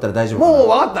方だったら大丈夫かな。もう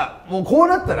分かった。もうこう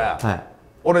なったら、はい、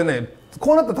俺ね、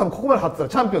こうなったら多分ここまで張ってたら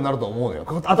チャンピオンになると思うのよ。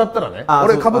当たったらね。あ、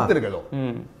俺かぶってるけど、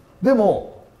で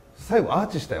も最後アー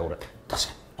チしたよ俺。確か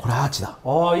にこれアーチだ。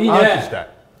ああ、いいね。アーチしたい。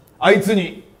あいつ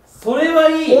に。それは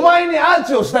いい。お前にアー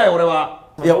チをしたい俺は。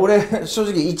いや、俺正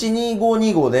直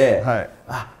12525で、はい、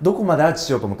どこまでアーチし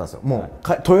ようと思ったんですよ。もう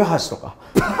豊橋とか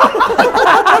帰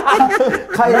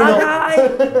りの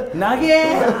長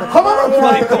え。浜松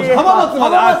まで行くかもしれない。浜松ま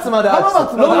でアーチ。浜松までア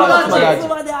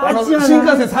ーチ。新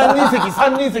幹線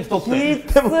3人席取って。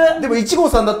でも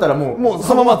153だったらもう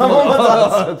浜松までア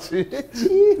ーチ。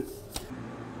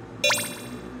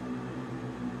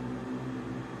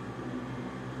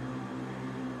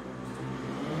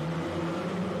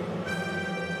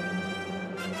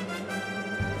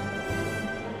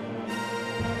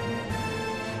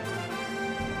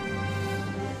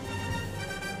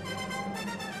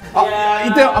あ、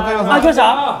いたよ、赤岩さん。来まし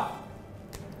た。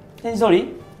展示通り。い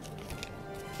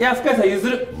や、深谷さん譲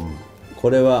る。こ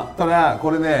れはただ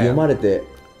これね、読まれて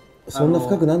そんな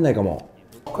深くなんないかも。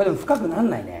これでも深くなん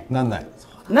ないね。なんない。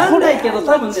なんないけど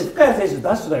多分ね、深谷選手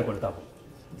ダッシュだよこれ多分。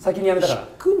先にやめたから。引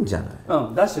くんじゃない？う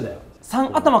ん、ダッシュだよ。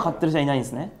3頭買ってる人はいないんで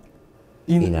すね。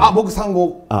あ、僕3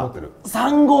号持ってる。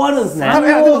3号あるんですね。いや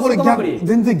でもこれ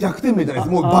全然逆転名じゃないで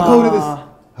す。もうバカ売れです。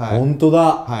本当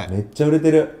だ。めっちゃ売れて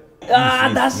る。あ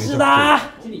あ、ダッシュだ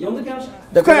ー。呼んできました。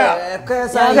深谷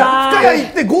さん。深谷行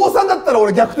って5-3だったら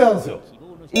俺逆転なんですよ。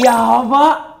や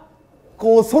ば。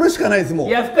こうそれしかないですもん。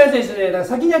いや、深谷選手ね、だから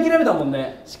先に諦めたもん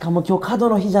ね。しかも今日角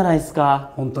の日じゃないです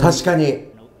か。本当に。確かに。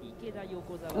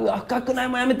うわ、深くない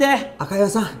もんやめて。赤谷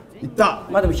さん。いった。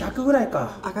まあでも100ぐらい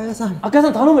か。赤谷さん。赤谷さ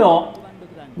ん頼むよ。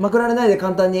まくられないで、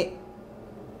簡単に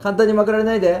まくられ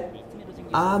ないで。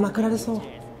ああ、まくられそう。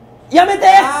やめて。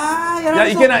ああ、やら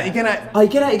れそう。いけない。いけない。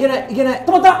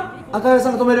止まった。赤谷さ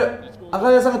んが止める。赤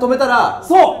谷さんが止めたら、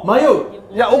そう迷う。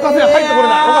いや、岡瀬は入ってこれない。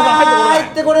岡瀬は入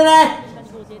ってこれない。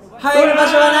入る場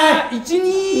所がない。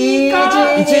123か。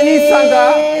123か。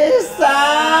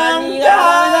3い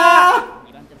や、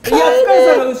深谷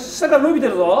さんが下から伸びて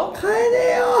るぞ。帰れよ。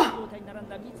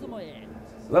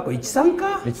うわ、これ13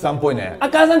か。13っぽいね。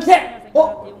赤谷さん来て。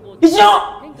お、一応。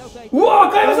うわ、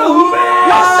赤山さん、うめえ。よっし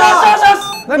ゃ。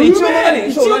何一応何？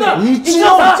一応だ。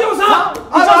一応さ。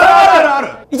ある。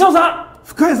一応さ。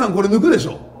深谷さんこれ抜くでし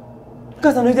ょ。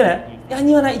深谷さん抜いてね。いや、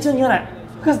2はない。一応2はない。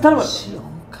深谷さん頼む。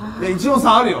いや、一応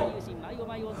さあるよ。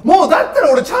もうだった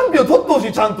ら俺チャンピオン取ってほし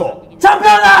い。ちゃんとチャンピ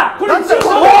オンだ。これだったら取って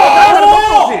ほ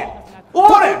しい。お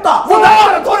取れ、もうだった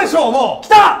ら取れ、賞もう来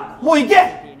た。もういけ、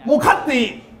もう勝ってい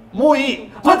い、もうい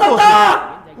い、当たっ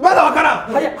た。まだわから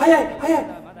ん。早い。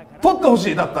取ってほ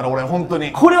しい。だったら俺本当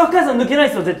にこれは深谷さん抜けない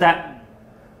ですよ絶対。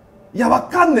いやわ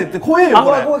かんねえって怖えよ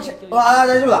これ。ああ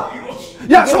大丈夫だ。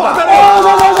いや賞当たるよ。い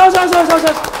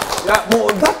やもう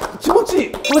気持ちい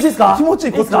い。気持ちいいですか。気持ちい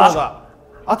い。こっちの方が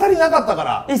当たりなかったか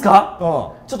ら。いいですか。うん、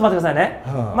ちょっと待ってくださいね。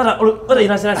まだい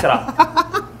らっしゃいないですから。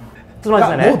ちょっと待ってくだ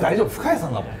さいね。もう大丈夫。深谷さ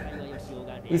んだもん。い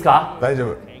いですか。大丈夫。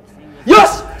よ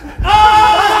し。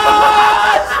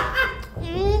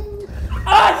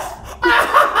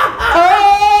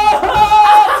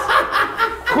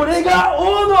これが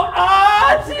王の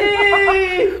アーチ。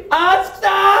アーチきた。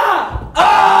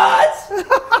アーチ。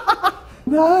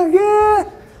投げー。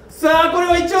さあこれ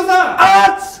は一応さん。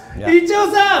アーチ。一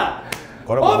応さん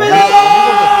これおめでとう。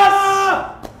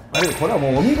これは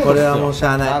もうお見事ですよ。これはもうし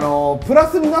ゃあない。プラ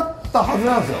スになったはず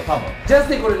なんですよ多分。ジャス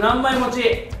ティンこれ何枚持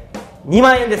ち。2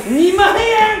万円です。2万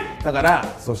円。だから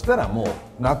そしたらもう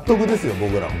納得ですよ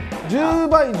僕らも。10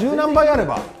倍10何倍あれ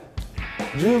ば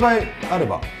10倍あれ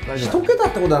ば大丈夫。一桁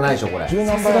ってことはないでしょこれ。10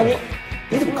何倍あれば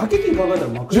でも掛け金考えたら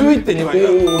マックス 11.2 倍。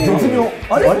絶妙。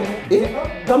あれ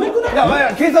ダメくない。いやま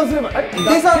あ計算すれば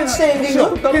計算してエンディ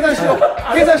ング。計算しよう。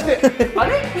計算してあ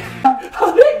れ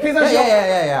計算しよう。い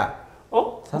や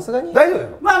おさすがに大丈夫だ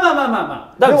よ。ま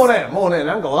あでもねもうね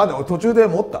なんかわかんない。俺途中で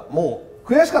思った。もう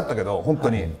悔しかったけど本当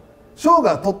に賞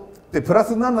が取ってプラ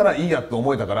スなんならいいやって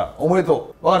思えたからおめで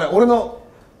とう。わかんない。俺の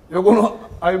横の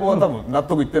相棒は多分納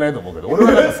得いってないと思うけど俺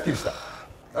はなんかすっきりした。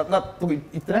納得いっ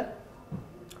てない？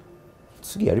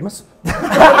次やります。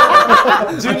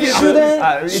終終電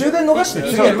逃して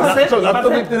次やります。納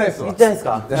得いってないっすわ。言ってないです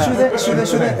か。終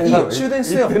電いいよ終電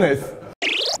してよ。言ってないです。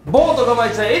ボートガマ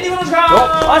一代エンディングの時間。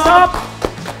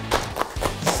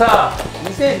さあ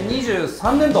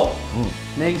2023年度、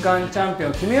年間チャンピオン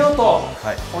を決めようと、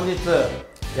本日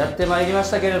やってまいりま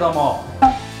したけれども、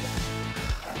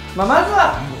まず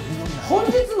は本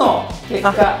日の結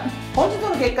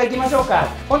果いきましょうか。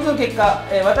本日の結果、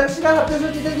私が発表さ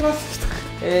せていただきます。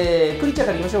クリちゃん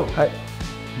からいきましょう。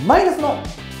マイナスの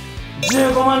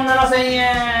15万7000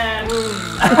円。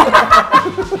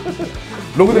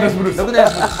6でなしブルース。6でな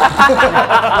しブルー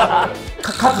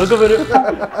ス。6ブル。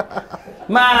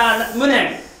まあ無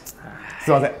念。すい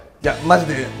ません。いやマジ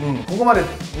で、ここまで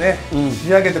ね、仕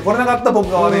上げてこれなかった僕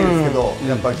が悪いですけど、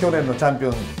やっぱ去年のチャンピオ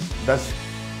ンらし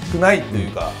くないってい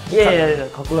うか。いや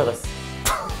かっこよかったです。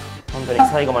本当に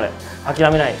最後まで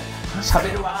諦めない。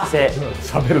喋るわ。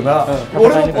喋るな。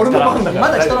俺の番だから。ま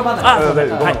だ人の番だか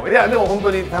ら。いやでも本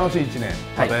当に楽しい1年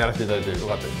またやらせていただいてよ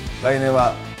かったです。来年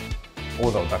は王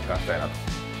座を奪還したいなと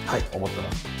思ってま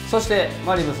す。そして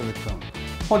マリブ鈴木君、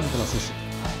本日の趣旨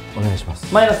お願いしま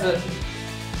す。マイナス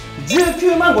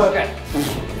19万500円。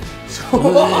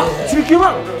19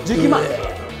万。19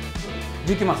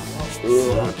万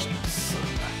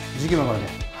500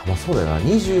円。まあそうだよな。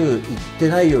20いって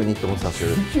ないようにって思ってたんです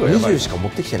けど、20しか持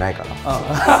ってきてないから。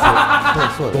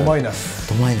そうだよ。ドマイナス。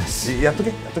ドマイナス。やっと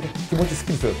け気持ちすっ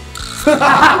きりする。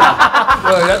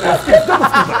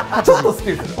ちょっとすっ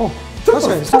きりする。確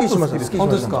かにすっきりしました。本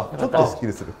当ですか。ちょっとすっき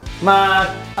りする。ま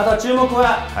ああとは注目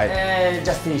はジ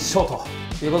ャスティン翔と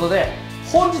いうことで、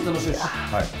本日の収支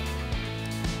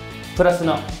プラス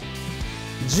の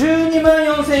12万4400円。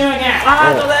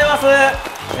ありがとうございます。あ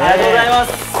りがとうございま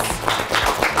す。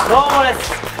どうもで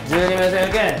す。12万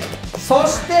4400円。そ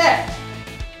して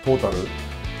ト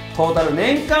ータル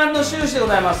年間の収支でご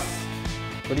ざいます。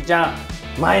クリちゃん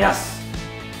マイナス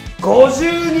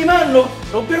52万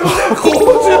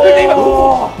660円。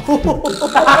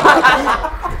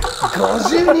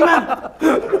52万。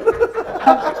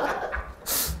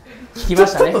聞きま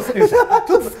したね。ちょっと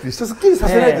すっきりさ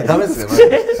せないとダメです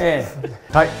ね。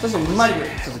はい。そしてマリブ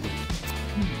続き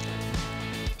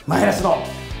マイナスの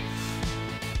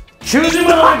90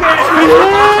万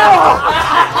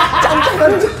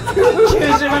700円。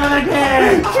90万700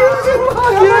円。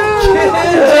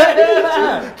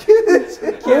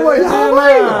90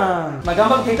万。まあ頑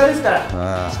張る結果ですか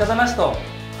ら仕方なしと。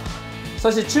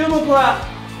そして注目は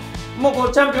もうこ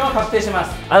うチャンピオンは確定してま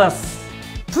す。あざす。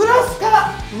プラス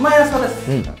かマイナスかです。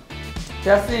ジ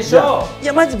ャスティン翔。い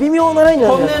やマジ微妙なライン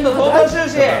なんで。今年度トータル収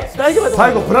支大丈夫。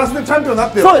最後プラスでチャンピオンにな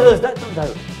ってよ。そうです。大丈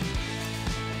夫。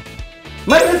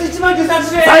マイナス1万9080円。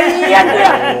最悪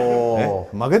や。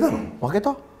負けたの？負け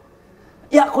た？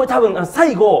いやこれ多分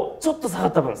最後ちょっと下が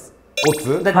った分です。オッ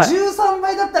ズ？だから13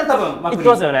倍だったら多分いって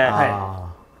ますよね。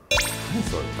何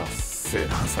それ達成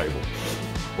な最後。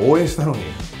応援したのに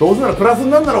どうせならプラスに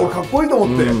なるなら俺かっこいいと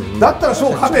思って、だったら賞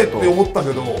勝てって思った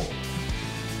けど、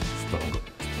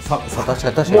確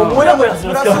かにもうモヤモヤす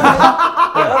るんですよ。でも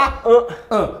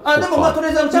まあとりあ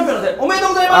えずチャンピオンでおめでとう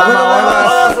ござい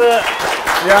ます。い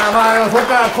やまあそっ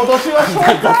か、今年は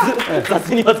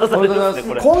雑に渡されてますね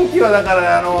これ。今期はだか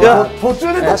ら途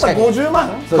中で取った50万、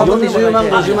40万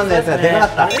50万のやつがでかかっ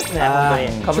たですね本当に。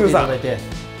かぶっていただいて。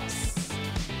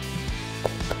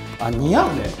あ、似合う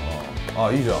ね。あ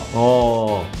いいじゃん。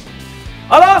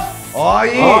あらっす。あい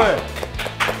い。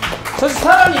そして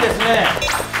さらにですね、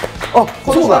あ、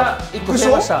今年から1個増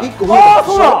えました。1個ああ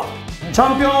そうだ。チ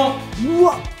ャンピオン。う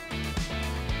わ。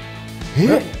チ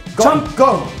ャン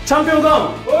ピオンガウン。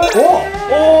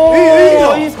おおいいじ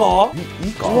ゃん。いいですか。い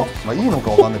いか。まあいいの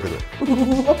かわかんないけど。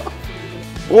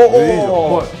お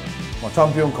お。まあチャ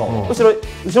ンピオン感を。後ろは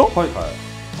い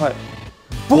はい。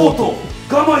ボート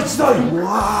ガマ一代。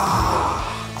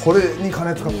これに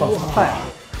金使ったんですか。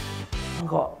なん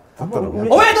かだったらおめで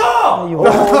とう。い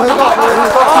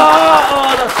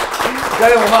や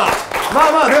でもま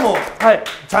あでもはい。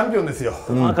チャンピオンですよ。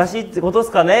証ってことで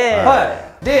すかね。は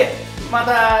い。で、ま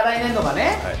た来年度が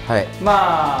ね、はい。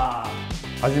まあ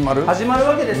始まるわ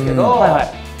けですけど、はいは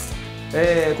い。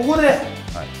ここで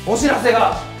お知らせ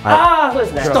がああそうで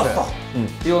すね。一つ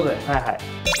ということで、はいはい。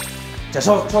じゃあ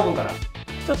翔くんから。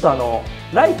ちょっと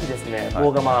来期ですね、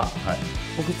ボーガマ、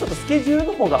僕ちょっとスケジュール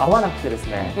の方が合わなくてです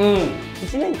ね、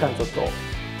1年間ちょっと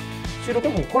収録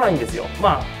の方に来ないんですよ。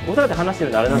まあお互いで話して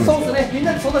るんであれなんですけど、そうですね、みん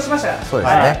なで相談しましたから。そうで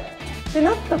すね。って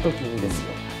なった時にですよ、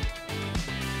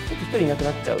ちょっと1人いなく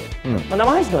なっちゃう、まあ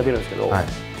生配信は出るんですけど、誰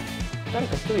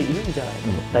か1人いるんじゃないか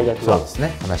と、大学が。そうです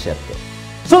ね、話し合って。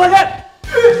翔太君、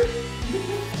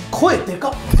声でか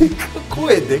っ。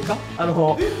声でかっ。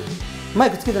マ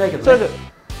イクつけてないけどね。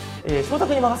翔太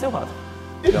君に任せようかなと。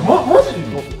いやマジで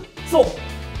そう。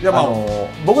いやまあ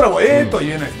僕らもとは言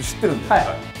えないです。知ってるんで。はい。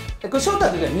これ翔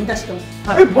太君がみんな知ってます。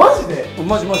マジで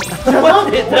マジ。マジで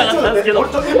言ってなかったんですけど。マ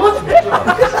ジでな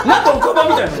んかおかば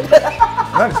みたいな。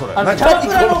何それ。キャバ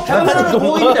クラの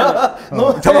ボーイみたいな。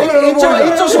キャバクラの延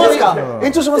長しますか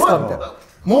延長しますかみたいな。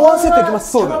もうワンセットいきま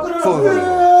す。そうだ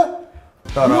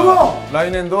だから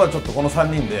来年度はちょっとこの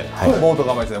3人でボート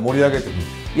ガマ一で盛り上げていく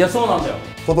いや、そうなんだよ。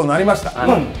ことになりました。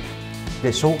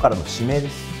で、ショーからの指名で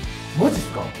す。マジっす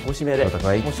か。ご指名で。翔太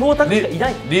君もう翔太君しかいな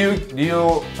い。理由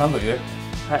をちゃんと言え。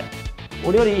はい。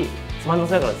俺よりつまんな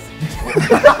さいからです。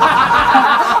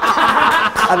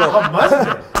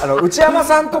内山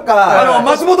さんとか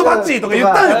松本バッチとか言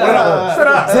ったんよ俺ら。そした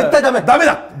ら絶対ダメ。ダメ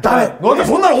だ。なんで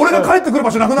そんなの俺が帰ってくる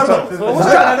場所なくなるだろ。そし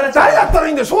たら誰だったら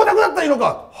いいんだよ。翔太だったらいいの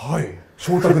か。はい。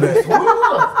翔太で。翔太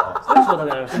君に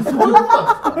なりました。そういうこ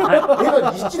とな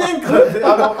んですか。1年間で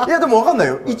いやでも分かんない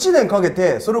よ。1年かけ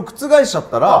てそれを覆しちゃっ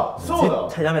たらそうだ。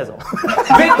絶対ダメだぞ。絶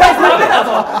対ダメだ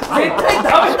ぞ。絶対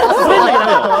ダメだぞ。滑んなきゃ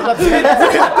ダメだぞ。い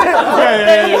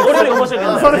や俺より面白いけ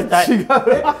どそれ絶対。違う。絶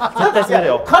対滑る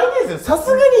よ。仮にですよ、さ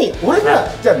すがに俺が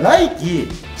じゃあナイキ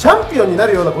チャンピオンにな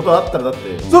るようなことあったらだっ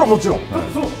てそれはもちろん。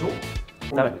そうでし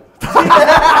ょ。ダメ。勝つ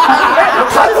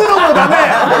のもダメ。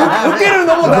受ける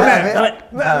のもダメ。ダメ。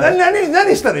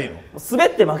何したらいいの。滑っ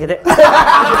て負けて。な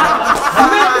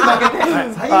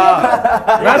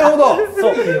るほど。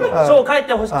そう。賞帰っ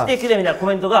てほしくてきれいみたいなコ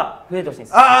メントが増えてほしいんで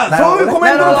す。ああそういうコ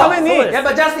メントのために。やっ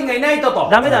ぱジャスティンがいないと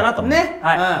ダメだなと。ね。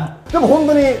はでも本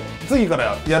当に次か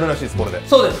らやるらしいですこれで。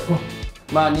そうです。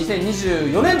まあ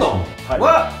2024年度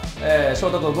は翔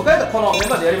太君を迎えたこのメン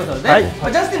バーでやりますのでね。ジ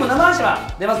ャスティンも生配信は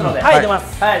出ますので、はい出ま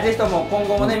す。はい、ぜひとも今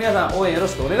後もね皆さん応援よろ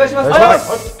しくお願いします。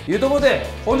というところで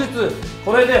本日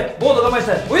この辺でボード我慢し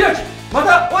たいお開き、ま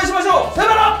たお会いしましょう。さよ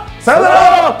なら。さよな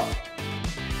ら。